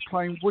the earth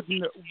plane,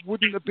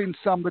 wouldn't have been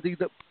somebody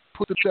that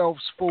put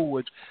themselves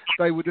forward.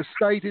 They would have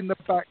stayed in the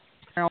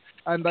background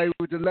and they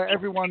would have let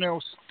everyone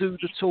else do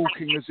the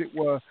talking, as it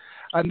were.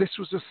 And this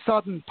was a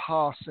sudden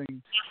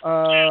passing.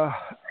 And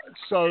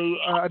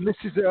this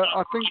is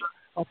I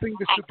think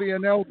this would be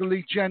an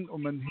elderly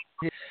gentleman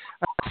here.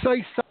 I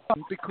say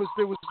sudden because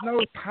there was no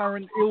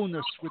apparent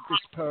illness with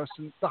this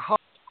person. The heart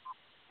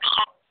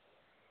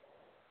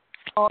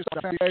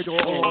bed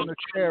or on a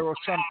chair or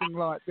something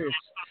like this.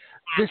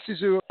 This is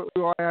who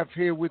I have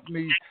here with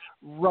me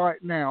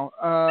right now.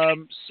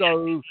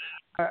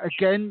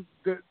 Again,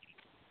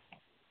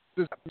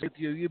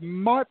 you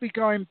might be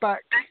going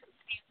back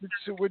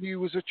to when you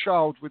was a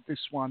child with this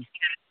one.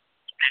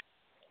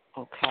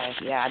 Okay,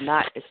 yeah,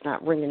 it's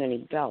not ringing any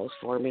bells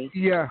for me.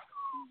 Yeah.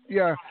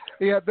 They're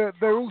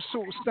all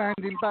sort of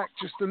standing back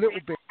just a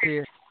little bit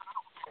here.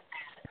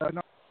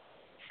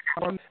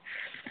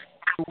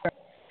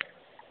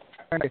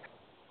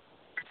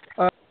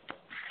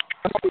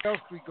 What else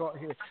we got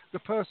here? The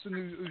person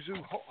who's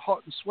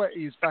hot and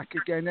sweaty is back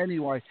again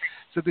anyway.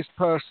 So this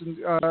person,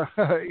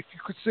 if you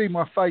could see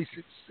my face,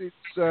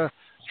 it's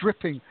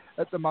dripping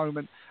at the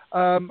moment.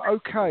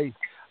 Okay,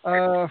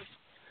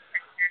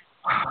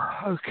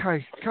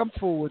 come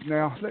forward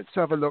now. Let's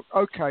have a look.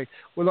 Okay,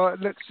 well,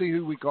 let's see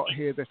who we got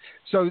here then.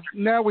 So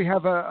now we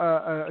have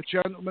a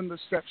gentleman that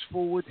steps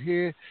forward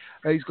here.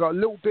 He's got a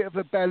little bit of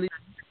a belly,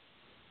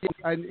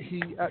 and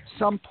he at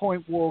some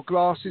point wore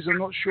glasses. I'm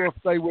not sure if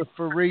they were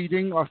for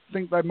reading. I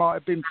think they might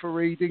have been for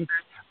reading,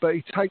 but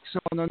he takes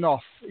them on and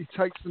off.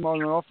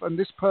 And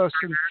this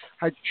person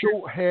had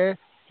short hair.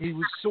 He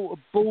was sort of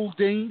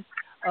balding,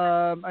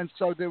 and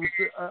so there was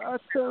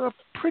a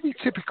pretty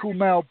typical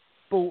male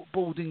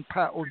balding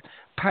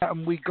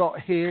pattern we got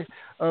here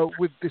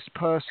with this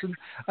person.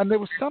 And there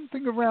was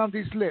something around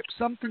his lip,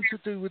 something to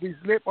do with his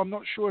lip. I'm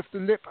not sure if the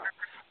lip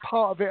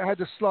part of it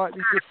had a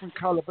slightly different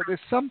colour, but there's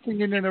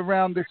something in and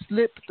around this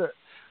lip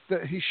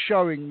that he's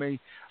showing me.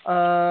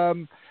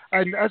 And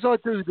as I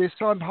do this,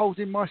 I'm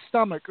holding my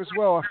stomach as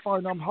well. I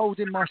find I'm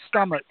holding my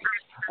stomach.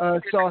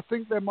 So I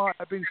think there might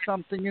have been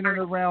something in and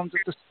around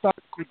the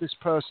stomach with this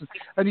person.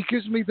 And he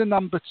gives me the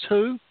number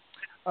 2.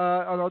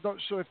 And I'm not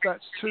sure if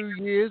that's 2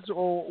 years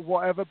or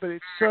whatever, but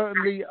it's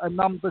certainly a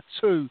number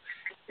 2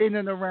 in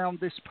and around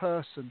this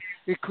person.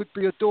 It could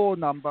be a door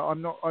number.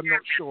 I'm not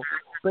sure.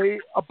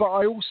 But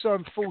I also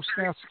am forced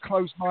now to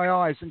close my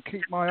eyes and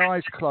keep my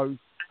eyes closed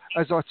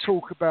as I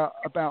talk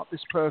about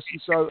this person.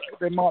 So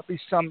there might be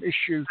some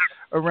issue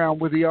around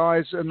with the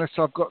eyes unless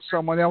I've got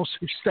someone else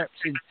who steps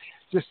in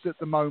just at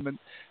the moment.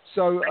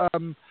 So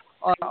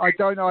I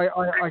don't know.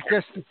 I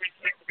guess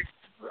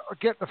I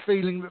get the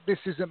feeling that this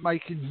isn't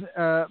making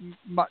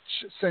much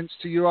sense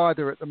to you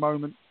either at the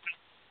moment.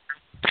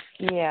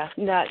 Yeah,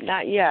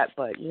 not yet,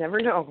 but you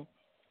never know.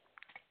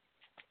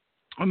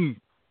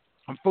 I'm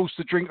forced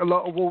to drink a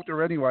lot of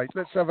water anyway.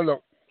 Let's have a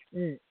look.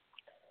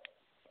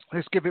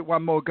 Let's give it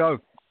one more go.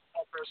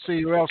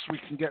 See who else we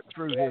can get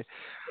through here.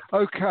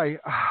 Okay.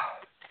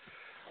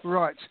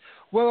 Right.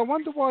 Well, I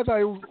wonder why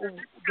they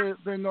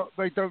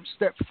don't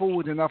step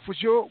forward enough.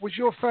 Was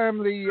your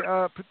family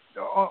that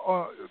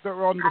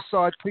were on the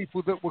side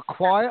people that were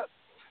quiet,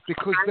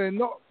 because they're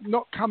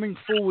not coming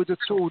forward at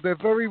all. They're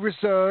very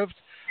reserved,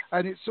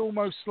 and it's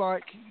almost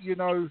like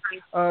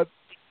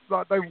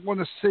like they want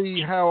to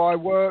see how I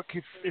work.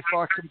 If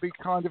I can be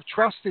kind of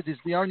trusted is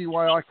the only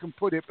way I can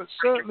put it. But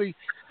certainly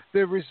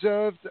they're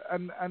reserved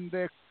and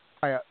they're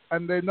quiet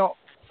and they're not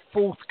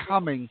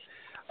forthcoming.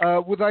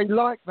 Were they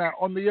like that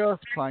on the earth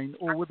plane,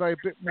 or were they a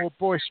bit more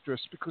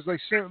boisterous? Because they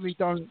certainly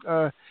don't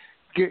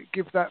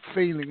give that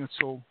feeling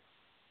at all.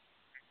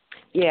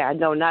 Yeah,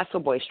 no, not so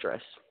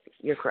boisterous.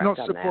 You're correct not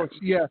on support.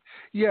 that.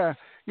 Yeah.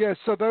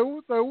 So they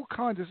all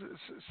kind of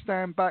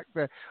stand back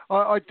there.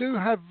 I do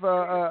have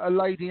a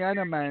lady and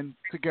a man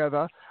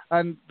together,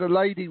 and the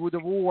lady would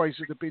have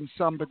been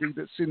somebody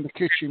that's in the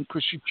kitchen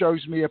because she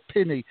shows me a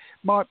penny.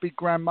 Might be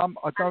grandmum.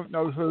 I don't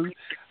know who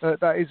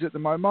that is at the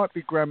moment. Might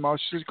be grandma.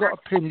 She's got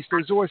a penny. So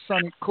there's always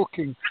something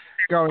cooking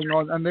going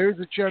on, and there is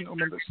a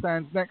gentleman that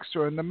stands next to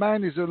her, and the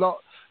man is a lot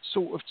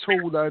sort of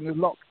taller and a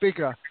lot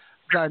bigger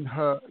than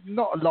her,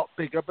 not a lot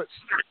bigger, but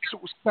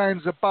sort of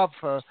stands above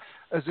her,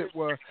 as it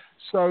were.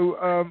 So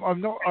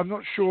I'm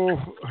not sure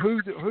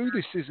who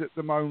this is at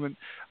the moment,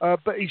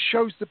 but he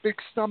shows the big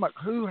stomach.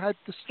 Who had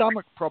the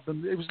stomach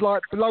problem? It was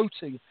like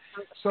bloating,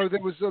 so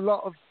there was a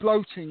lot of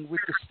bloating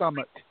with the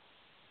stomach.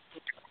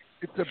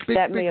 It's a big.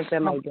 That may have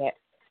been my dad.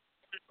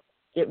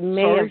 It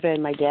may have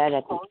been my dad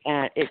at the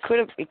end.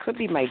 It could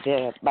be my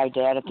dad. My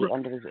dad at the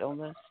end of his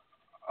illness.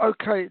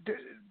 Okay.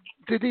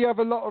 Did he have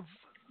a lot of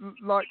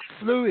like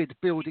fluid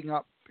building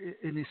up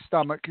in his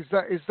stomach? Is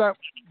that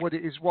what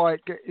it is? Why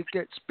it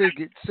gets big?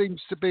 It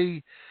seems to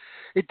be.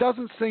 It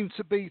doesn't seem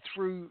to be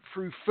through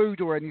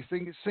food or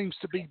anything. It seems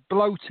to be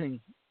bloating.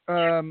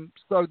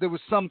 So there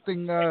was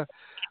something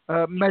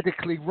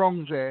medically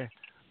wrong there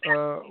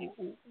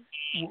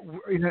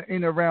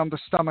in around the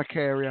stomach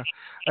area,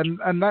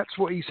 and that's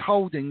what he's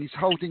holding. He's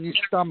holding his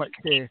stomach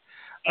here.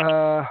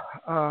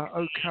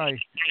 Okay,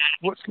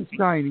 what's he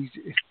saying?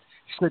 He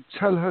said,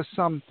 "Tell her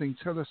something.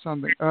 Tell her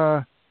something."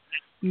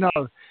 No.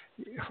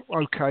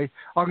 Okay.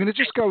 I'm going to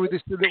just go with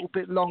this a little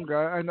bit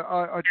longer. And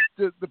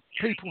the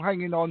people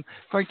hanging on,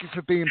 thank you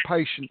for being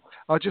patient.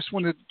 I just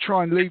want to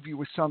try and leave you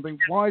with something.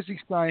 Why is he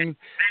saying,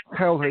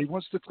 tell her? He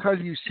wants to tell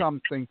you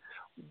something.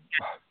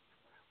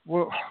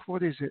 Well,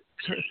 what is it?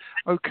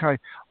 Okay.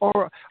 All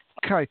right.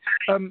 Okay.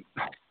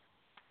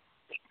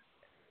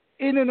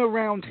 In and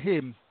around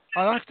him,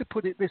 I have to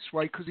put it this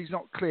way because he's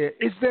not clear.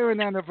 Is there an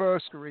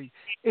anniversary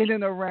in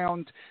and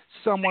around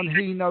someone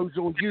he knows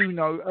or you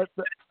know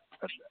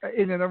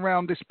in and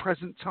around this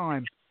present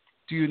time?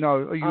 Do you know?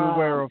 Are you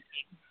aware of?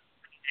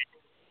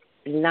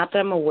 Not that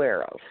I'm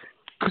aware of.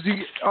 Because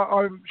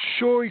I'm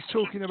sure he's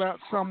talking about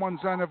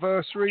someone's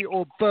anniversary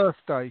or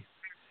birthday.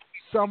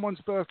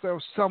 Someone's birthday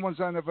or someone's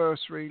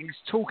anniversary. And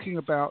he's talking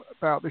about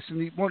this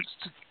and he wants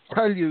to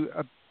tell you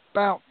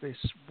about this.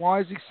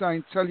 Why is he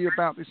saying tell you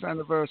about this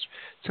anniversary,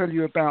 tell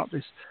you about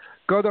this?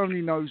 God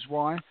only knows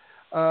why.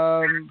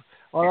 I'll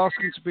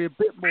ask him to be a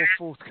bit more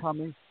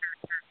forthcoming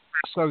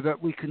so that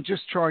we can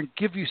just try and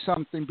give you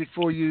something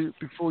before you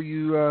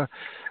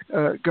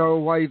go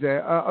away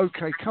there.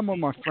 Okay, come on,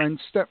 my friend,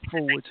 step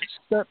forward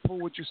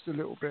just a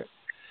little bit.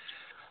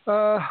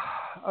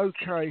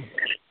 Okay.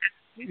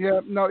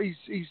 Yeah, no,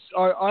 he's.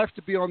 I have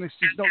to be honest.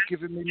 He's not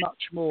giving me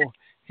much more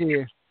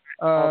here.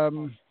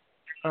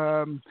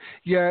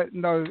 Yeah,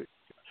 no,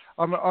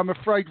 I'm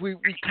afraid we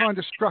kind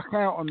of struck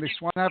out on this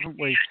one, haven't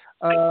we?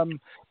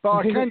 But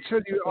I can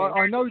tell you,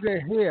 I know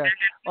they're here.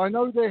 I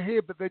know they're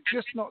here, but they're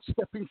just not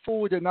stepping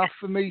forward enough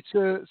for me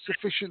to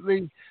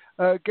sufficiently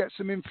get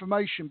some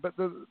information. But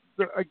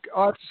I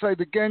have to say,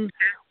 the gang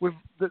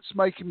that's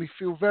making me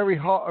feel very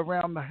hot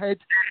around the head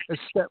has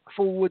stepped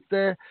forward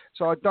there.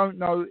 So I don't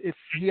know if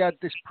he had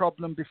this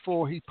problem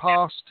before he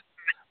passed.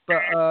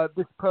 But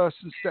this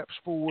person steps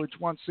forward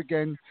once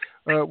again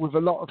with a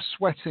lot of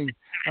sweating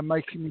and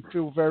making me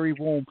feel very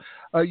warm.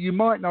 You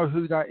might know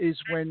who that is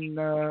when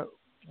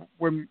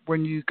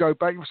you go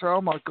back. You say,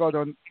 "Oh my God,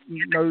 I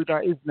know who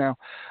that is now."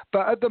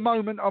 But at the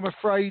moment, I'm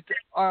afraid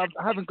I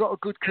haven't got a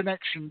good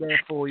connection there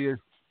for you.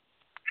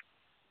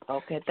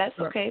 Okay, that's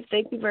okay.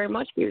 Thank you very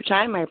much for your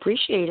time. I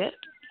appreciate it.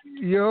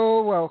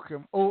 You're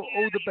welcome. All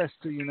the best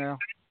to you now.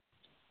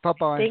 Bye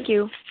bye. Thank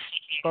you.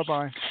 Bye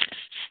bye.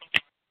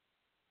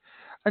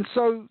 And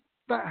so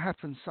that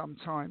happens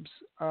sometimes.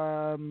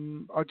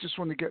 I just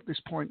want to get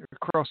this point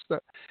across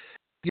that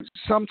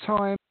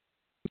sometimes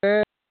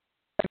I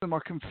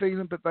can feel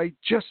them, but they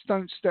just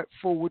don't step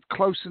forward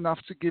close enough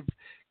to give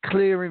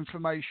clear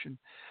information.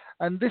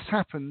 And this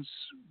happens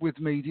with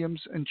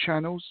mediums and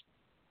channels.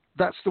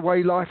 That's the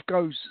way life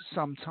goes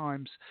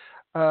sometimes.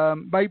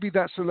 Maybe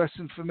that's a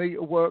lesson for me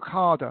to work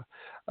harder.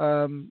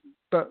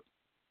 But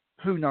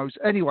who knows?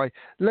 Anyway,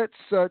 let's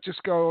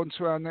just go on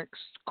to our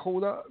next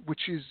caller,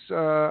 which is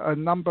a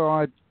number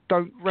I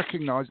don't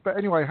recognize. But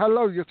anyway,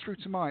 hello, you're through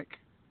to Mike.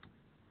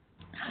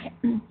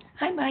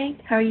 Hi,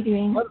 Mike. How are you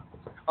doing?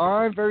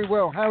 I'm very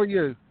well. How are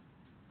you?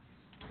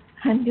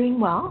 I'm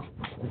doing well.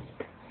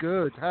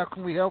 Good. How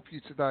can we help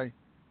you today?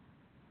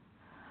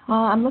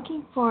 I'm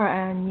looking for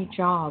a new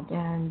job,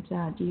 and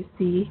do you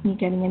see me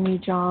getting a new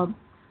job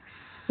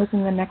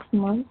within the next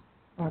month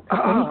or a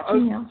couple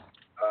of weeks?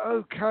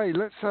 Okay,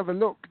 let's have a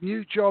look.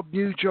 New job.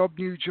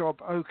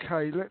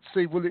 Okay, let's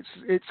see. Well,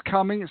 it's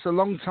coming. It's a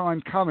long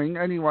time coming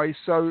anyway,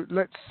 so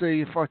let's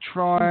see if I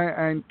try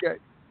and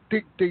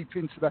dig deep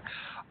into that.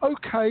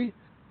 Okay,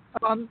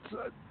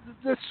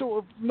 they're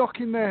sort of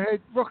rocking their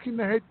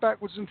head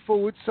backwards and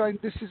forwards, saying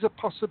this is a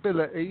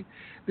possibility.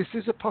 This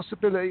is a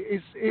possibility.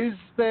 Is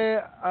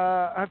there?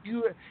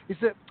 Is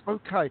it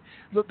okay?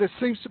 Look, there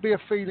seems to be a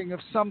feeling of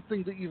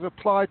something that you've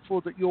applied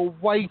for that you're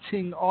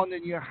waiting on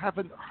and you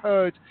haven't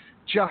heard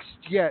just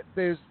yet.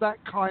 There's that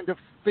kind of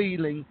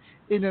feeling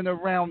in and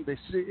around this.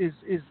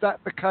 Is that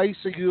the case?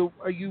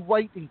 Are you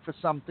waiting for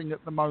something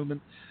at the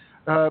moment?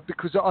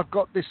 Because I've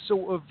got this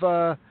sort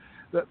of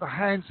that the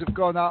hands have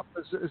gone up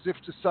as if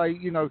to say,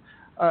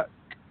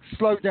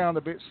 slow down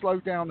a bit.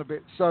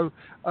 So,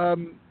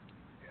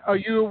 are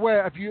you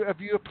aware? Have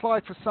you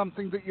applied for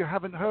something that you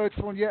haven't heard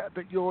from yet,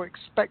 that you're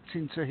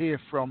expecting to hear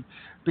from?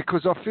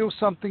 Because I feel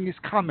something is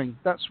coming.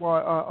 That's why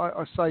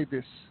I say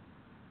this.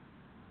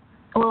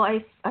 Well,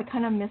 I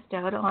kind of missed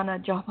out on a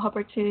job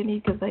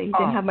opportunity because I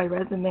didn't have my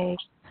resume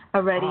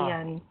already,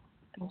 and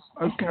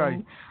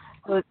okay.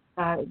 So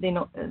they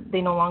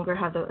no longer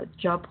have a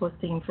job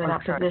posting for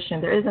that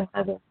position. There is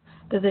another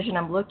position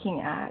I'm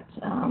looking at,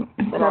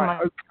 but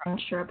I'm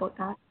unsure about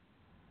that.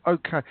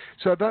 Okay,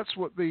 so that's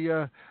what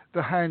the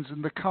hands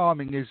and the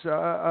calming is.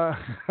 I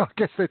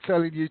guess they're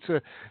telling you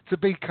to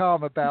be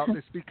calm about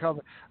this. Be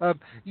calm.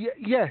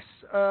 Yes,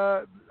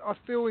 I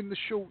feel in the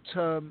short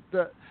term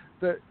that.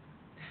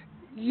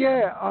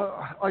 Yeah,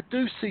 I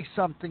do see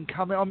something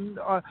coming.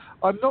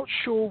 I'm not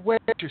sure where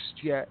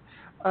just yet.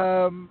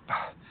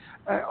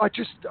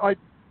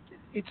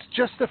 It's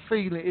just a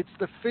feeling. It's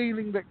the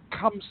feeling that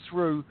comes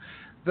through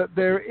that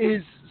there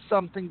is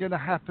something going to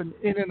happen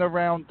in and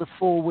around the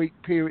 4-week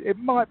period. It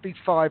might be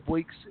 5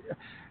 weeks.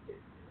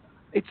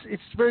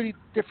 It's really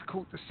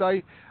difficult to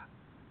say,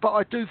 but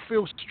I do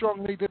feel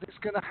strongly that it's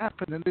going to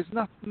happen, and there's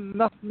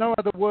no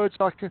other words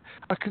I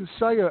can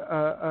say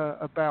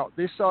about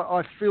this.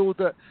 I feel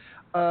that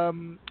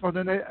on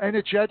an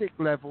energetic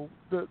level,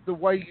 the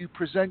way you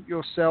present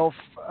yourself,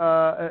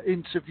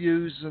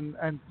 interviews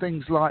and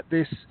things like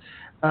this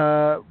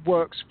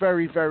works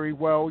very, very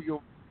well.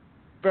 You're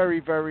very,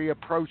 very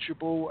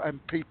approachable, and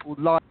people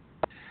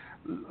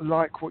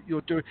like what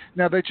you're doing.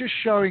 Now, they're just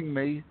showing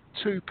me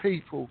 2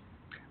 people.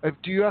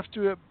 Do you have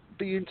to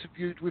be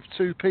interviewed with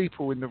 2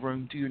 people in the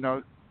room? Do you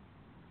know?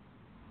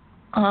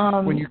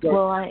 When you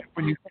go,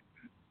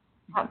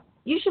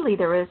 usually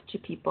there is 2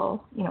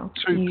 people. You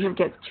usually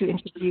get 2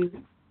 interviews,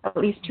 at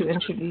least 2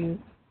 interviews.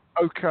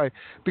 Okay,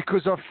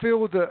 because I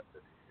feel that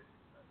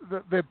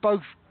they'll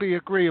both be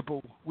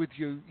agreeable with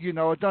you.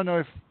 I don't know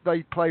if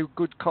they play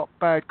good cop,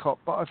 bad cop,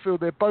 but I feel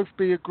they'll both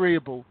be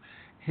agreeable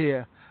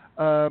here.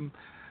 I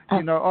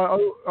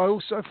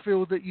also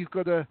feel that you've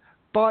got to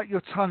bite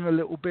your tongue a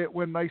little bit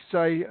when they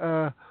say,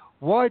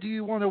 why do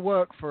you want to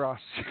work for us?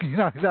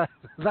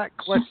 That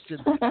question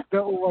that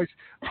always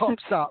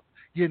pops up.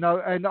 And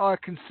I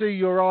can see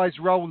your eyes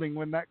rolling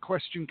when that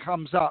question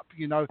comes up.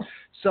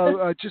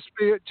 So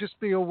just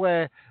be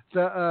aware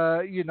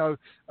that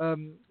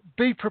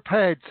be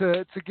prepared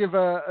to give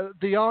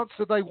the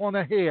answer they want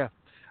to hear.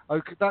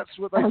 Okay, that's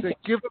what they say.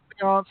 Give them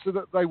the answer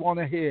that they want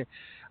to hear.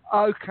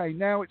 Okay,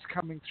 now it's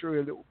coming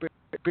through a little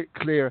bit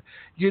clearer.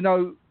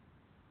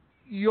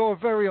 You're a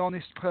very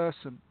honest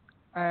person,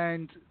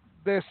 and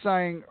they're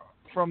saying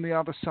from the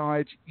other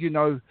side,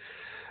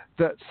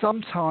 that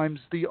sometimes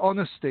the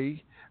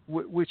honesty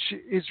which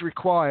is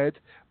required,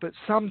 but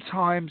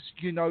sometimes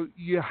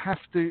you have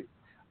to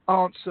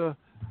answer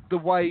the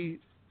way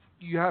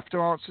you have to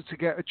answer to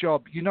get a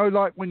job.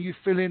 Like when you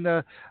fill in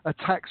a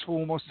tax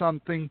form or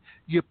something,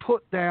 you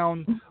put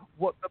down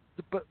what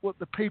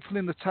the people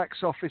in the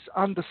tax office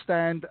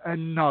understand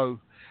and know.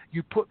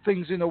 You put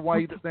things in a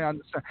way that they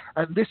understand,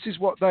 and this is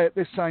what they're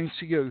saying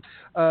to you.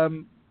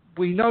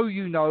 We know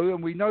you know,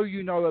 and we know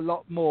you know a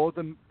lot more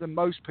than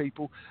most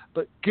people,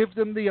 but give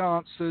them the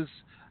answers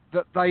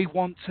that they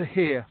want to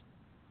hear.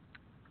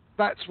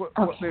 That's what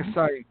they're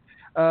saying.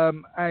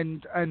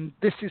 And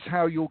this is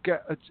how you'll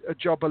get a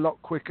job a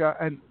lot quicker.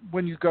 And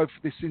when you go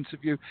for this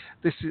interview,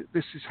 this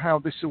is how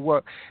this will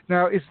work.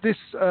 Now, is this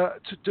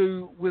to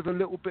do with a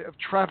little bit of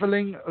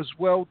travelling as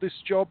well? This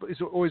job is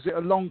it a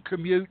long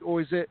commute, or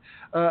is it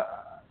a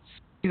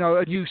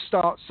new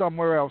start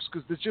somewhere else?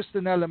 Because there's just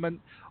an element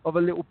of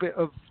a little bit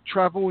of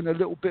travel and a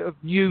little bit of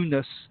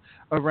newness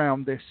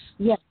around this.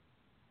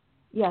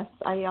 Yes,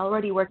 I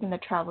already work in the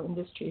travel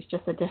industry. It's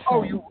just a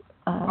different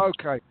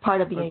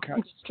part of the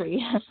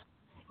industry.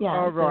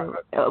 Yeah. Oh, right.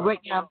 So, right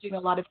now I'm doing a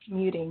lot of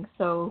commuting,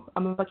 so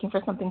I'm looking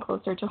for something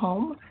closer to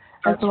home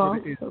as well.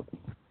 What it is.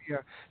 Yeah,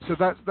 so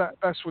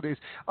that's what it is.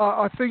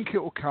 I think it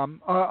will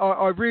come.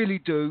 I really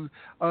do.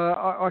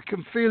 I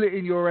can feel it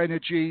in your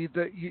energy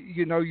that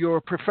you're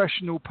a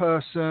professional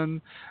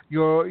person.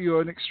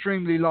 You're an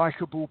extremely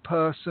likable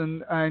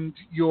person, and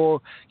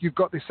you've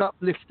got this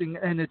uplifting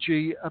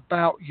energy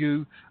about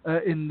you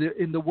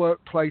in the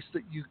workplace,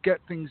 that you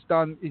get things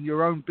done in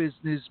your own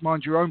business.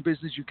 Mind your own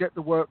business. You get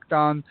the work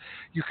done.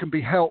 You can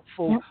be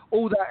helpful. Yep.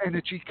 All that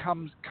energy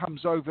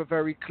comes over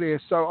very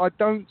clear. So I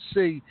don't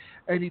see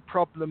any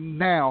problem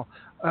now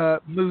now,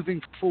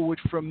 moving forward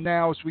from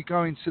now as we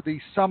go into the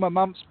summer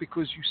months,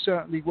 because you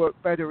certainly work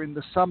better in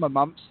the summer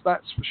months,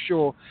 that's for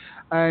sure,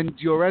 and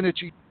your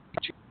energy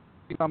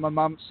in summer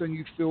months, and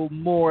you feel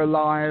more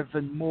alive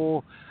and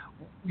more,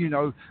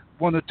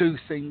 want to do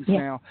things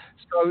now.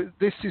 So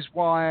this is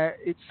why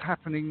it's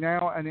happening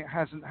now, and it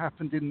hasn't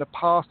happened in the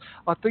past.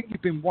 I think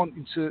you've been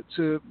wanting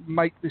to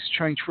make this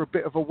change for a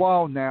bit of a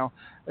while now.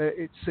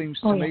 It seems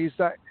to me. Is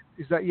that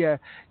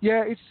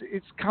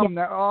it's come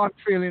now. I'm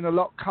feeling a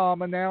lot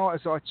calmer now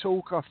as I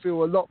talk. I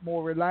feel a lot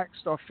more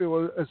relaxed. I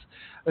feel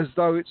as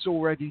though it's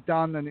already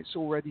done and it's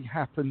already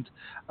happened.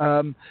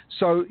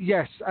 So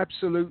yes,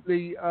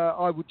 absolutely.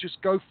 I would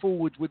just go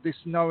forward with this,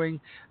 knowing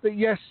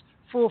that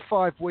 4 or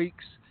 5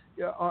 weeks.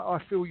 I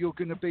feel you're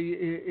going to be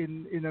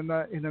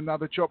in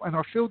another job, and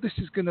I feel this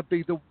is going to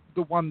be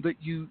the one that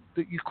you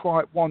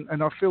quite want,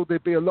 and I feel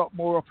there'll be a lot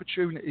more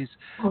opportunities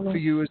for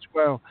you as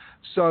well.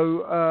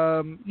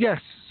 So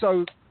yes,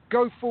 so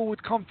go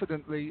forward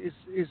confidently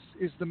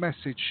is the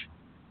message.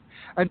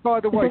 And by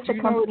the way, do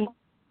you know?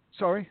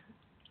 Sorry,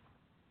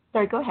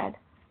 go ahead.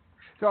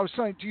 So I was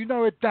saying, do you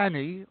know a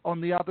Danny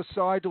on the other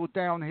side or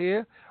down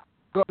here?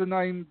 Got the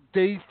name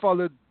D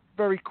followed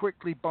very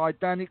quickly by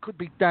Danny. It could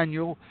be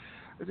Daniel.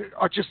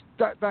 I just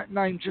that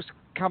name just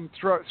come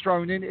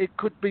thrown in. It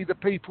could be the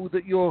people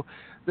that you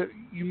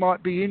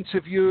might be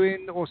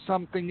interviewing or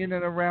something in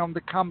and around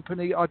the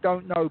company. I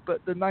don't know,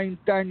 but the name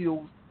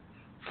Daniel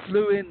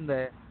flew in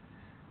there.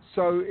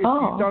 So if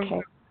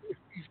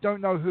you don't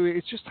know who it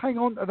is, just hang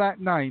on to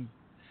that name.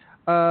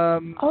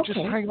 Just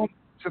hang on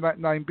to that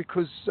name,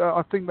 because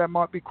I think that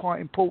might be quite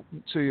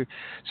important to you.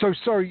 So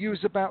sorry, you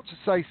was about to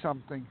say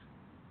something.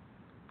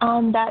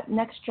 That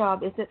next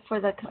job, is it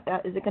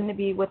going to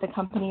be with a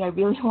company I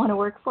really want to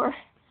work for?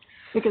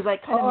 Because I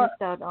kind of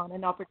missed out on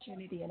an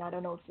opportunity, and I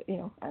don't know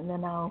if, and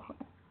then now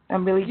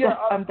I'm really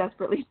I'm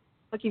desperately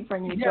looking for a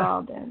new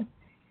job. And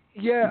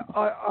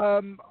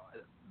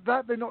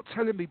that they're not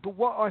telling me, but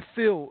what I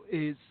feel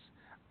is,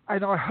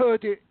 and I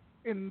heard it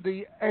in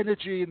the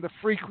energy and the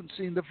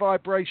frequency and the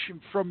vibration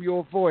from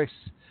your voice,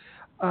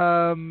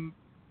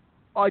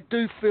 I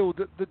do feel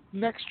that the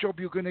next job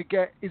you're going to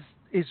get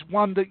is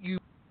one that you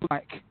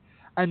like,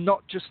 and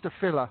not just a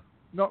filler,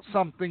 not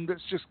something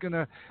that's just going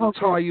to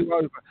tie you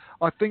over.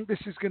 I think this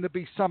is going to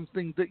be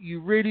something that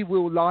you really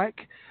will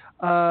like,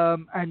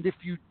 and if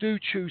you do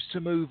choose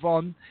to move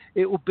on,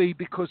 it will be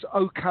because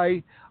I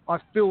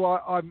feel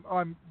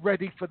I'm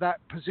ready for that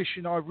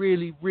position I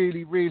really,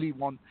 really, really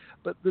want.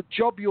 But the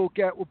job you'll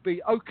get will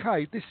be,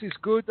 this is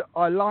good,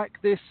 I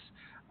like this,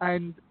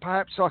 and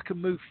perhaps I can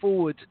move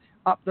forward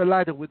up the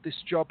ladder with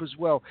this job as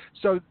well.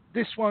 So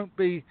this won't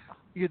be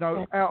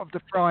out of the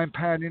frying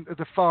pan into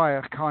the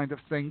fire kind of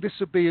thing. This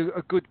would be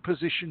a good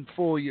position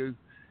for you,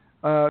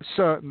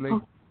 certainly.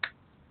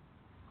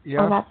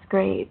 Oh, that's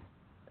great.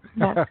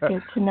 That's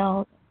good to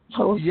know.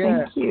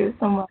 Thank you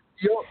so much.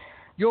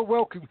 You're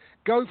welcome.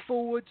 Go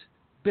forward,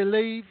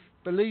 believe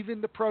in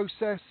the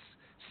process,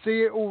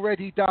 see it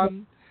already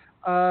done,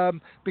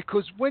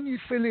 because when you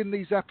fill in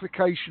these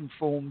application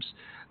forms,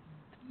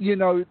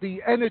 the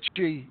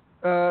energy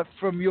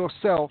from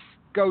yourself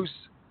goes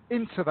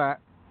into that.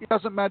 It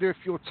doesn't matter if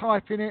you're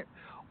typing it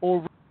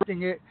or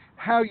reading it,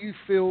 how you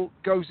feel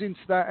goes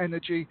into that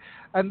energy.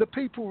 And the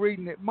people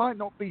reading it might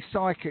not be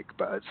psychic,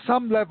 but at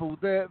some level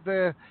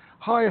their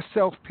higher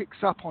self picks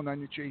up on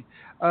energy.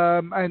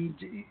 Then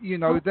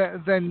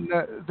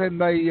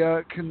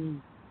they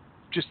can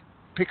just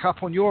pick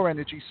up on your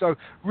energy. So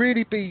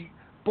really be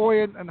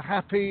buoyant and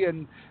happy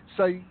and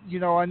say,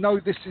 I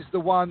know this is the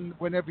one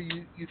whenever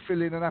you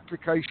fill in an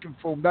application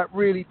form. That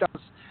really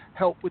does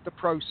help with the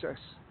process.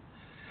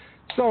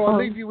 So I'll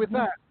leave you with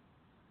that.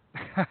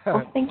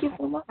 Well, thank you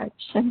so much.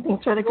 And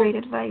thanks for the great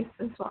advice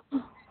as well.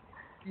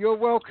 You're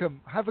welcome.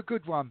 Have a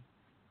good one.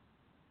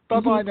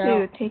 Bye-bye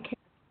now. You too. Take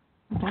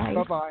care. Bye.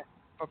 Bye-bye.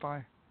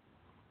 Bye-bye.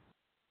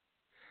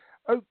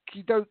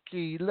 Okie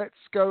dokie. Let's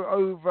go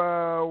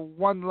over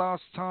one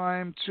last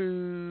time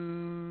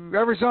to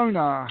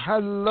Arizona.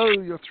 Hello,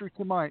 you're through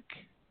to Mike.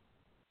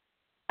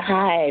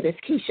 Hi, this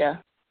is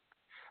Keisha.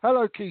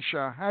 Hello,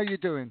 Keisha. How are you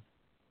doing?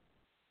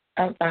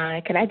 I'm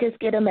fine. Can I just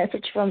get a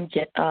message from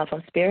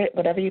Spirit,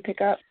 whatever you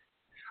pick up?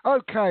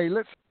 Okay,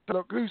 let's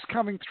look. Who's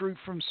coming through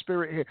from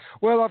Spirit here?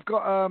 Well, I've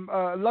got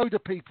a load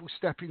of people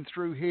stepping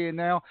through here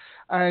now,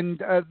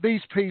 and these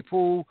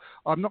people,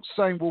 I'm not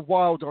saying were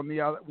wild on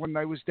when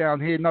they was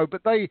down here, no,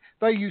 but they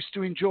used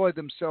to enjoy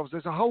themselves.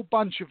 There's a whole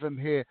bunch of them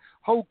here,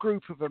 whole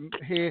group of them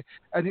here,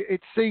 and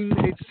it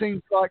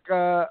seems like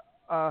a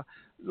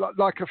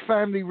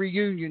family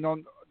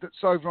reunion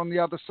that's over on the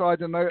other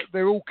side, and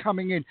they're all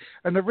coming in.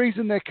 And the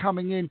reason they're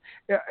coming in,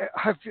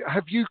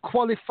 have you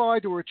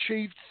qualified or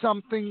achieved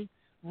something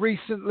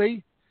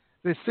recently?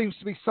 There seems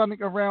to be something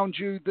around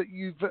you that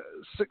you've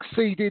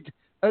succeeded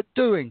at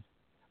doing,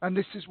 and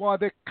this is why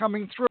they're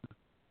coming through.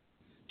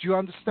 Do you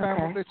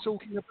understand what they're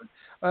talking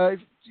about?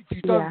 If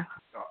you don't,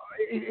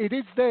 it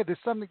is there. There's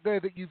something there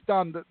that you've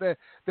done that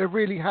they're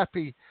really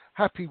happy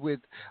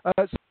with.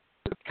 So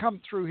come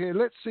through here.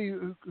 Let's see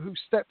who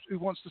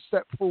wants to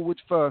step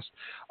forward first.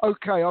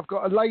 Okay, I've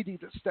got a lady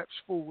that steps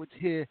forward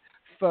here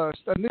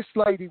first. And this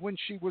lady, when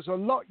she was a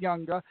lot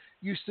younger,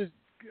 used to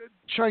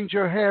change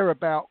her hair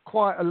about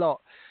quite a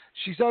lot.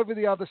 She's over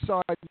the other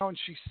side now, and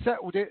she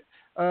settled it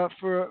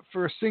for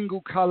a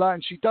single colour,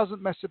 and she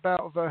doesn't mess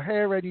about with her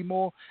hair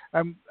anymore.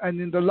 And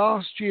in the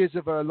last years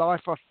of her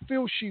life, I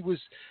feel she was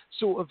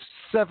sort of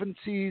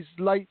 70s,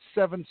 late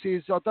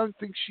 70s. I don't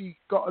think she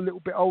got a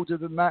little bit older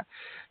than that.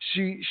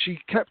 She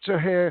kept her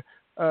hair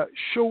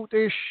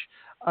shortish,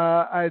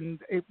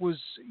 and it was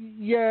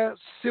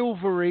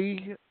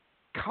silvery,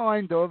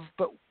 kind of,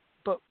 but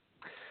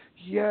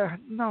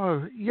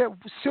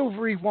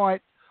silvery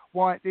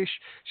whitish.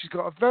 She's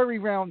got a very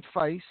round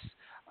face,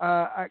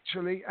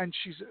 actually, and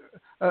she's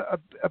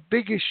a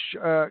biggish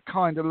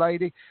kind of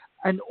lady,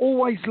 and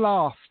always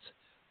laughed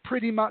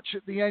pretty much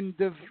at the end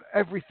of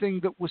everything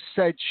that was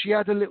said. She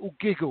had a little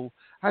giggle,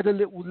 had a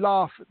little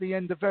laugh at the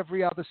end of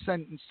every other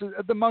sentence. So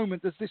at the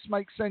moment, does this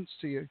make sense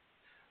to you?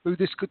 Who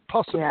this could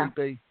possibly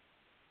be?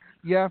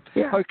 Yeah.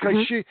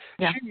 Okay.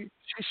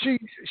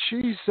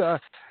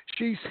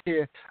 She's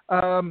here.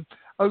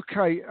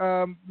 Okay.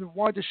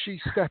 Why does she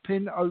step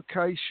in?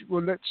 Okay.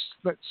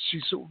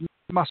 She sort of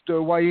must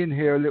her way in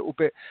here a little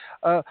bit.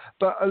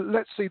 But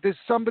let's see. There's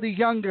somebody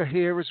younger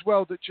here as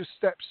well that just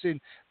steps in.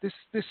 This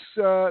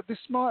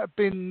might have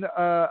been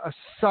a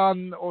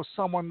son or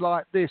someone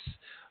like this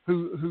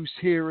who's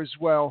here as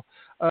well.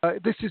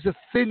 This is a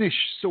thinnish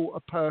sort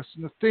of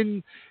person. A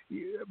thin.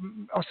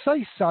 I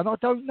say son. I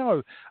don't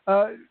know.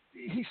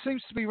 He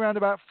seems to be around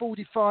about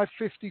 45,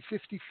 50,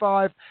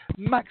 55,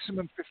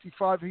 maximum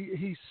 55.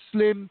 He's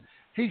slim.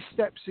 He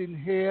steps in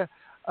here,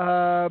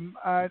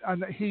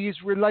 and he is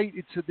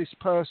related to this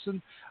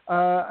person.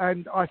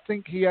 And I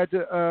think he had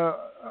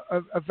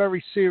a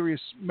very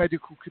serious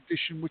medical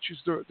condition, which is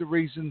the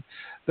reason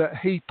that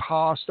he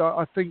passed.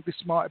 I think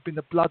this might have been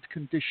a blood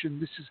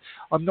condition.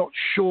 I'm not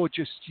sure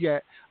just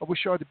yet. I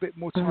wish I had a bit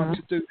more time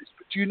to do this.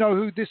 But do you know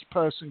who this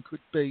person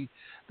could be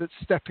that's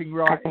stepping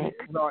right?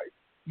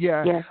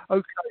 Yeah.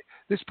 Okay.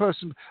 This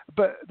person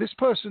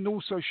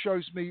also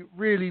shows me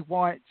really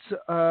white.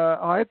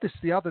 I had this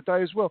the other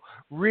day as well.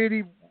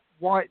 Really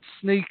white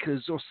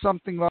sneakers or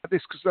something like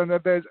this, because I know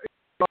there's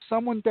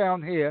someone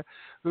down here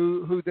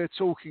who they're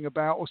talking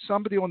about, or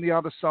somebody on the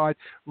other side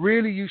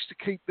really used to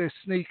keep their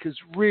sneakers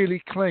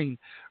really clean.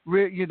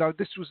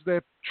 This was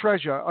their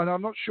treasure, and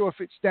I'm not sure if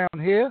it's down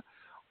here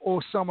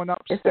or someone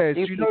upstairs. There's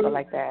a few people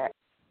like that.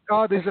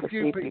 Oh, there's a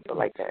few people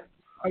like that.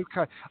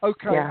 Okay.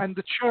 Yeah. And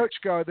the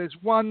churchgoer, there's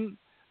one,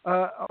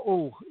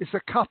 it's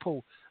a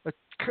couple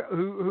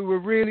who are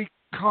really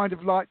kind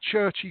of like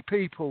churchy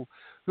people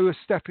who are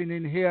stepping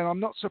in here. And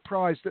I'm not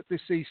surprised at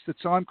this Easter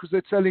time, because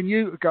they're telling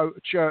you to go to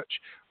church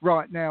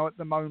right now at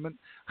the moment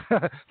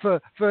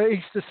for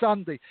Easter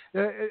Sunday.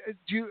 Are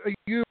you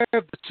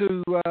aware of the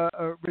two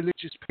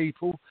religious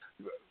people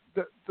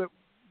that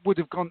would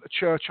have gone to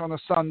church on a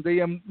Sunday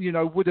and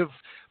would have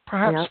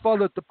perhaps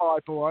followed the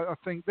Bible? I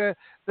think they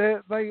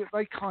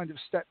kind of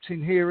stepped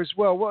in here as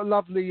well. What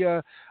lovely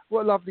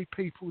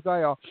people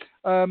they are.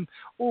 I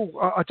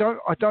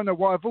don't know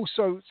why. I've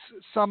also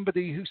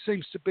somebody who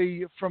seems to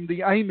be from the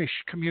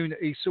Amish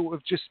community sort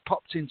of just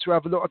popped in to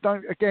have a look.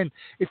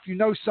 If you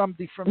know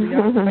somebody from the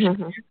Amish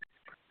community,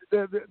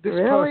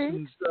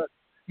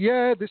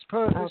 this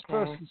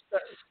person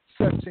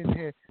stepped in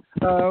here.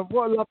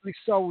 What a lovely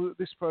soul that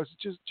this person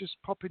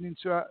just popping in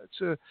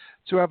to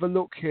have a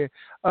look here.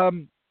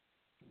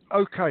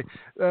 Okay.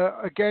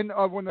 Again,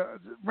 I want to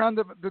round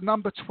up the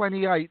number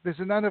 28. There's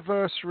an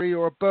anniversary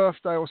or a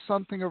birthday or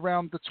something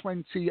around the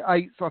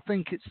 28th. I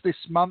think it's this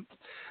month.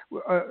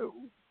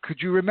 Could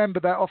you remember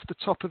that off the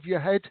top of your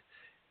head?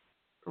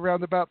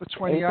 Around about the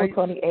 28th?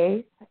 April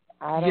 28th?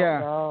 I don't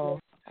know.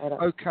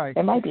 Okay.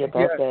 It might be a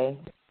birthday.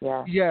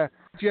 Yeah.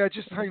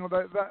 Just hang on.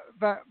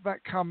 That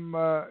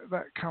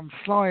come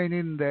flying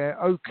in there.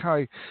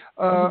 Okay.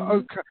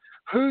 Okay.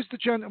 Who's the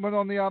gentleman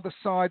on the other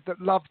side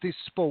that loved his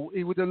sport?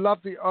 He would have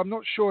loved it. I'm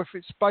not sure if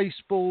it's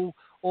baseball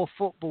or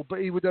football, but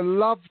he would have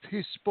loved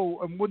his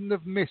sport and wouldn't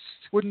have missed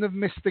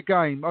the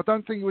game. I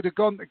don't think he would have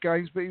gone to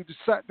games, but he would have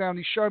sat down.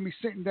 He showed me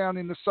sitting down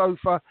in the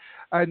sofa,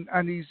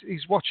 and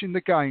he's watching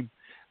the game.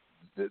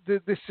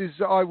 This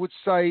is, I would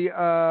say,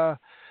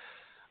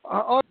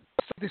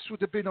 this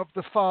would have been of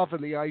the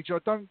fatherly age. I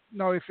don't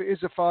know if it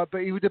is a father,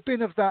 but he would have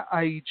been of that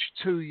age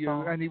to you,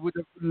 and he would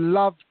have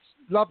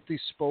loved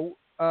his sport,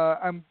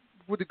 and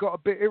would have got a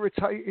bit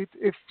irritated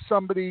if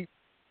somebody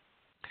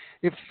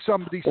said,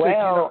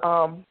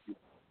 I'm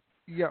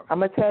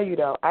gonna tell you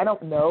though, I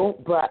don't know,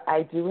 but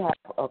I do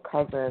have a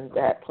cousin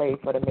that played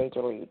for the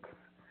major leagues,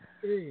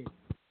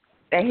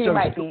 and he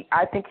might be.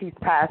 I think he's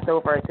passed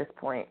over at this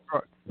point.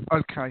 Right.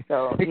 Okay.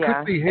 So it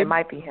could be him. It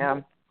might be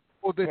him.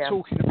 Or they're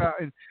talking about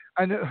him.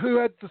 And who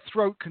had the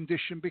throat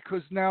condition?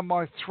 Because now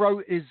my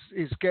throat is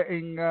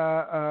getting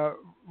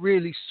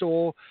really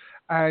sore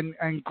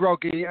and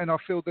groggy, and I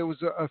feel there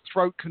was a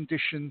throat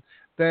condition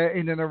there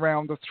in and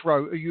around the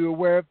throat. Are you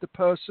aware of the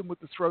person with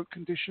the throat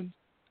condition?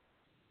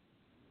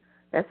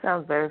 That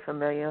sounds very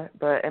familiar,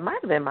 but it might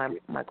have been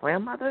my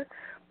grandmother,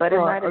 but it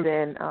might have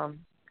been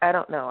I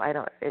don't know.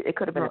 It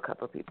could have been a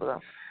couple of people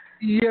though.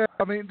 Yeah,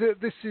 I mean,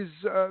 this is,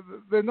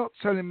 they're not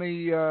telling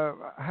me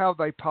how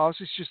they pass.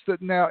 It's just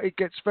that now it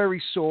gets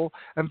very sore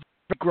and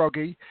very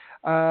groggy.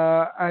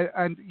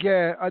 And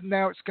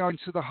now it's going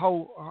to the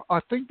whole,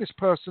 I think this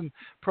person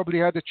probably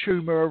had a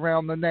tumour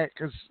around the neck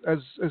as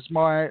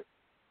my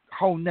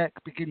whole neck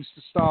begins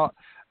to start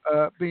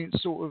being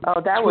sort of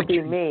Oh, that twitching. would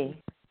be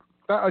me.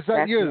 Is that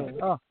That's you?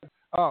 Me.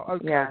 Oh,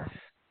 okay. Yeah.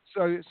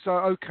 So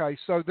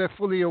they're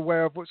fully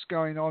aware of what's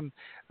going on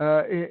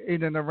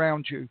in and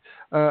around you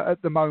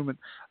at the moment.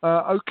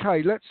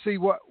 Okay, let's see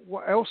what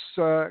else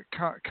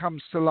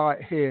comes to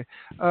light here.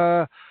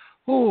 Okay.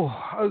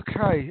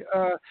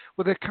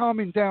 Well, they're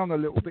calming down a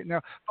little bit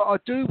now, but I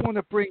do want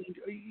to bring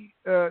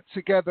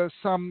together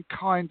some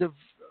kind of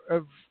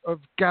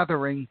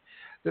gathering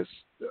that's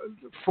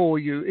for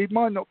you. It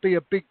might not be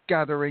a big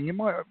gathering. It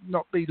might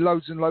not be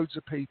loads and loads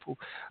of people,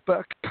 but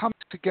a come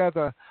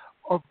together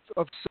of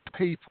some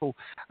people.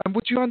 And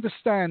would you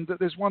understand that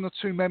there's one or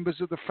two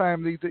members of the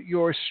family that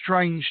you're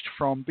estranged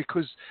from?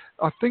 Because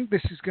I think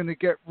this is going to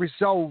get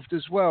resolved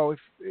as well.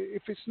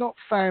 If it's not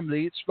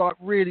family, it's like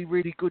really,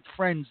 really good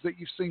friends that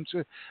you seem to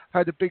have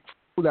had a big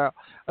fallout.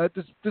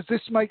 Does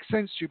this make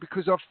sense to you?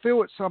 Because I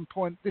feel at some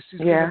point this is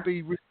going to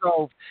be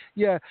resolved.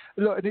 Yeah,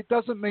 look, and it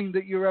doesn't mean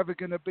that you're ever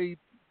going to be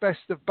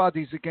best of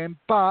buddies again,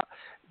 but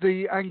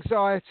the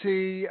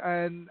anxiety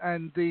and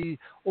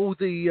all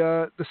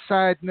the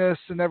sadness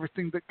and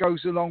everything that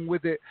goes along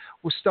with it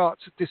will start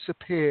to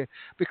disappear,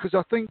 because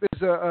I think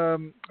there's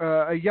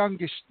a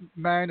youngish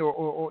man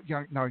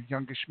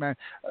youngish man,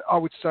 I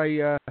would say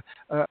a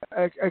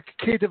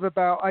kid of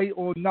about 8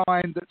 or 9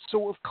 that's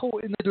sort of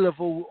caught in the middle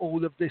of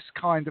all of this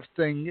kind of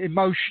thing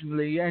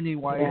emotionally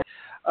anyway.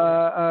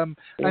 And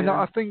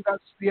I think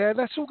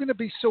that's all going to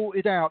be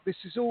sorted out. This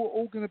is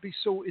all going to be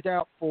sorted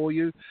out for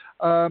you,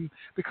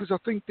 because I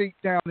think deep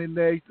down in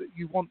there that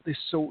you want this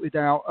sorted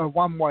out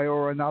one way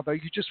or another.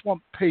 You just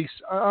want peace.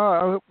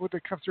 Would they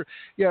come through?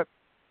 Yeah,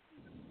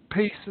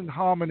 peace and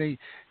harmony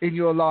in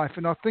your life,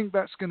 and I think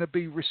that's going to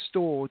be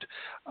restored.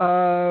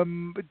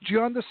 Do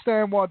you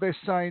understand why they're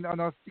saying,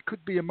 and it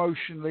could be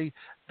emotionally,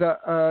 that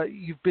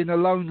you've been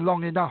alone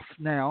long enough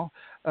now?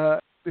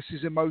 This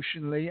is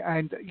emotionally,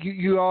 and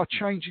you are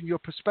changing your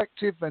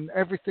perspective and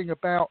everything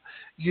about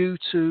you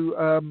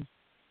to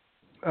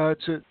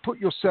put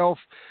yourself,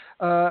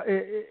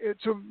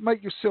 to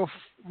make yourself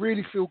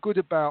really feel good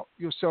about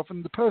yourself.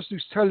 And the person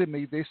who's telling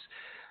me this,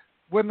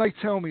 when they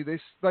tell me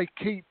this,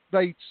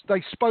 they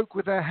spoke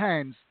with their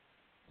hands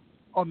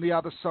on the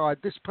other side.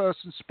 This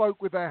person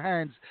spoke with their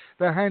hands.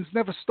 Their hands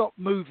never stopped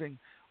moving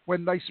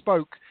when they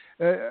spoke.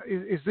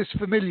 Is this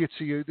familiar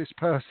to you, this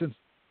person?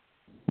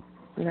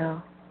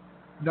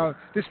 No,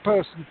 this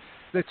person,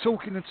 they're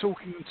talking and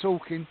talking and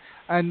talking,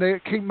 and they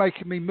keep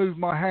making me move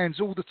my hands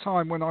all the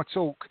time when I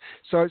talk.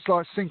 So it's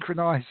like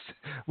synchronized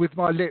with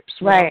my lips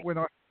when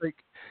I speak.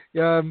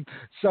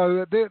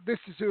 So this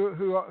is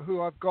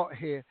who I've got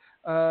here.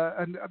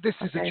 And this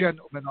is a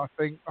gentleman, I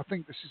think. I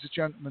think this is a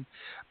gentleman.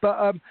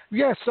 But,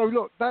 so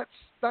look, that's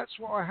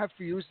what I have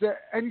for you. Is there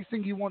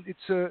anything you wanted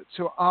to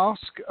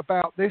ask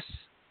about this?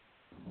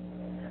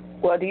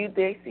 Well, do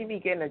they see me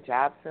getting a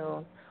job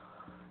soon?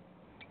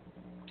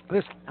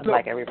 I'm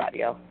like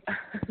everybody else.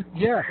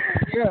 yeah,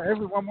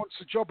 everyone wants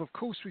a job. Of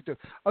course we do.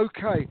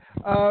 Okay,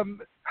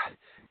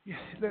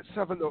 let's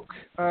have a look.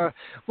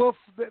 Well,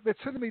 they're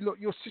telling me, look,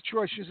 your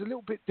situation is a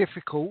little bit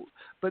difficult,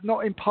 but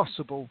not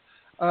impossible.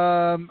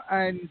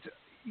 Okay,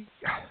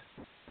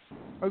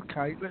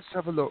 let's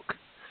have a look.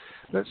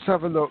 Let's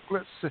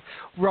see.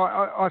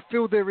 Right, I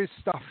feel there is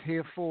stuff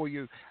here for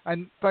you,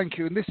 and thank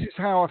you. And this is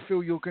how I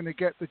feel you're going to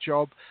get the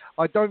job.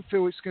 I don't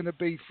feel it's going to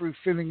be through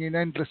filling in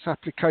endless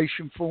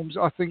application forms.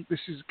 I think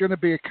this is going to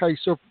be a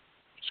case of,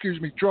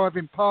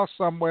 driving past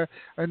somewhere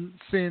and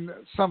seeing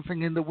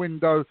something in the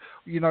window,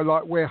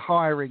 like we're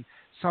hiring,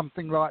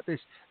 something like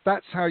this.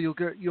 That's how you're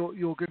going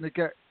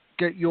to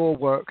get your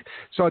work.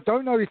 So I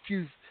don't know if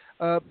you've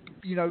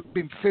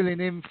been filling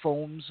in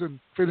forms and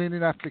filling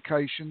in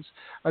applications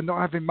and not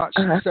having much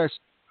success.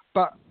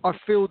 But I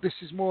feel this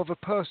is more of a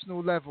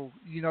personal level.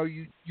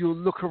 You'll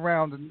look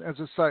around and, as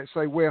I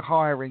say, we're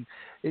hiring.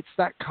 It's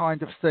that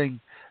kind of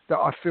thing that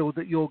I feel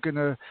that you're going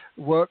to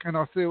work. And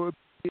I feel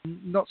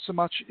not so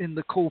much in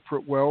the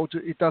corporate world.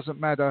 It doesn't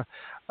matter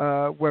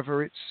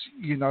whether it's,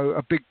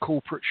 a big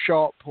corporate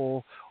shop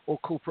or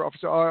corporate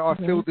office. I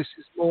feel this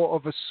is more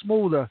of a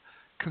smaller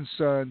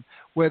concern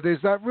where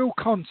there's that real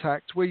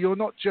contact where you're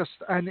not just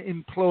an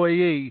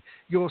employee,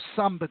 you're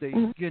somebody,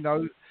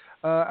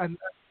 and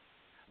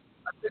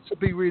this will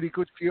be really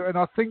good for you, and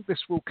I think this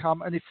will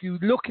come. And if you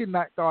look in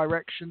that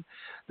direction,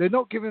 they're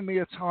not giving me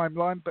a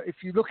timeline, but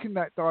if you look in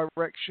that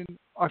direction,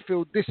 I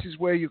feel this is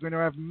where you're going to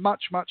have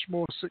much, much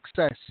more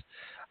success.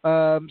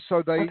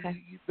 So they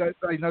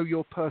know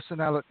your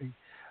personality.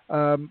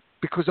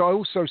 Because I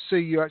also see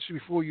you actually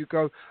before you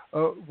go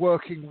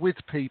working with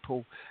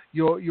people.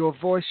 Your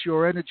voice,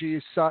 your energy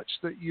is such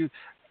that you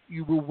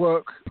will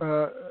work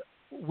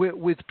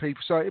with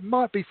people. So it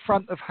might be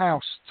front of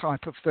house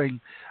type of thing.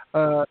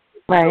 Right.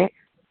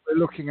 We're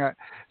looking at.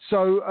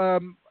 So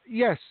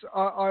yes,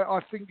 I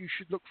think you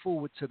should look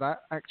forward to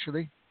that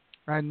actually,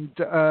 and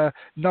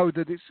know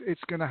that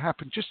it's going to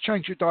happen. Just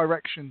change your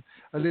direction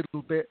a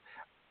little bit.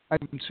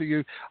 And to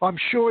you, I'm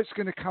sure it's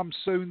going to come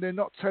soon. They're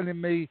not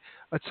telling me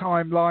a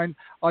timeline.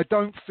 I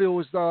don't feel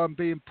as though I'm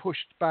being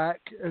pushed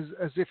back, as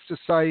if to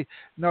say,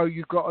 no,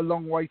 you've got a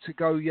long way to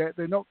go yet.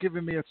 They're not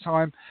giving me a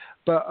time,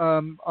 but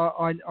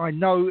I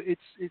know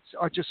it's.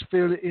 I just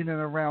feel it in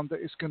and around that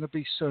it's going to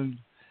be soon,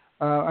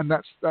 and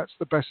that's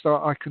the best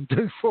I can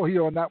do for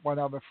you on that one,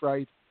 I'm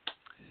afraid.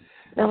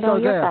 No,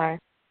 you're fine.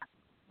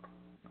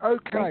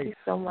 Okay. Thank you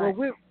so much.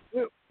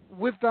 Well,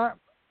 with that,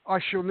 I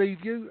shall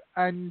leave you,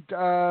 and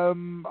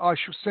I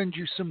shall send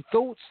you some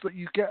thoughts that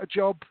you get a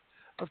job,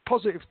 of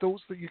positive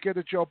thoughts that you get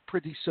a job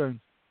pretty soon.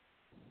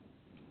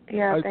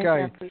 Yeah, okay. Thank you. I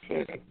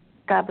appreciate it.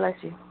 God bless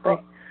you.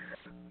 Bye.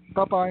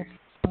 Bye-bye.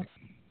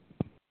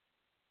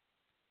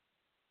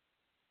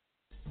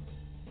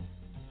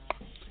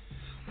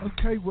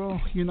 Okay,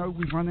 well,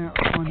 we've run out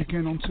of time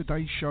again on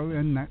today's show,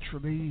 and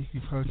naturally,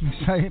 you've heard me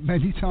say it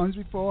many times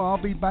before,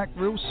 I'll be back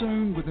real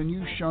soon with a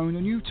new show and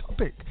a new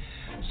topic.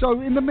 So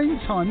in the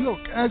meantime, look,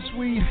 as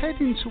we head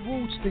in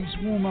towards these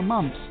warmer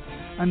months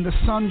and the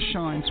sun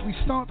shines, we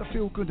start to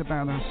feel good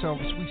about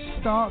ourselves. We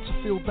start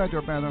to feel better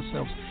about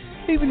ourselves.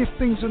 Even if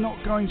things are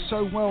not going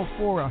so well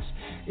for us,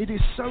 it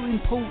is so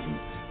important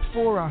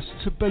for us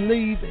to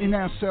believe in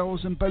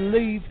ourselves and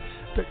believe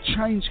that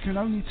change can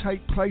only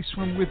take place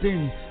from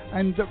within,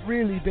 and that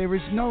really there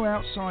is no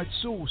outside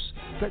source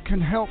that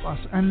can help us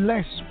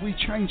unless we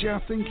change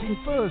our thinking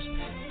first.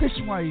 This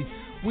way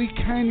we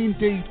can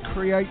indeed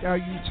create our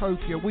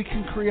utopia. We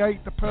can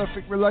create the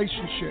perfect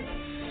relationship.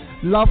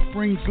 Love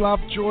brings love,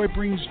 joy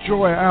brings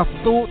joy. Our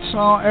thoughts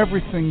are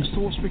everything.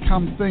 Thoughts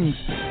become things.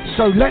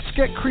 So let's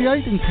get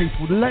creating,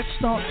 people. Let's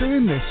start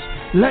doing this.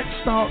 Let's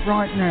start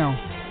right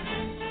now.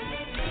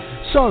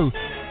 So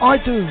I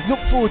do look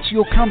forward to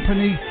your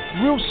company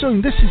real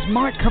soon. This is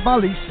Mike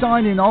Cavalli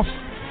signing off.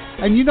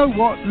 And you know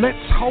what? Let's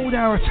hold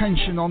our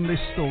attention on this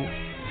thought,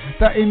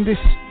 that in this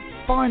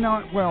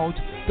finite world,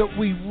 that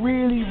we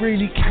really,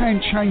 really can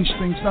change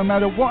things, no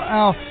matter what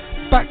our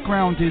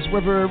background is,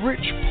 whether we're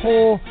rich,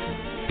 poor,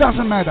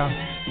 doesn't matter.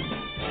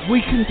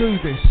 We can do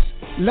this.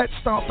 Let's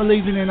start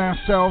believing in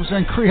ourselves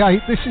and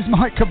create. This is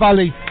Mike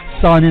Cavalli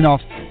signing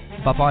off.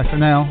 Bye-bye for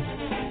now.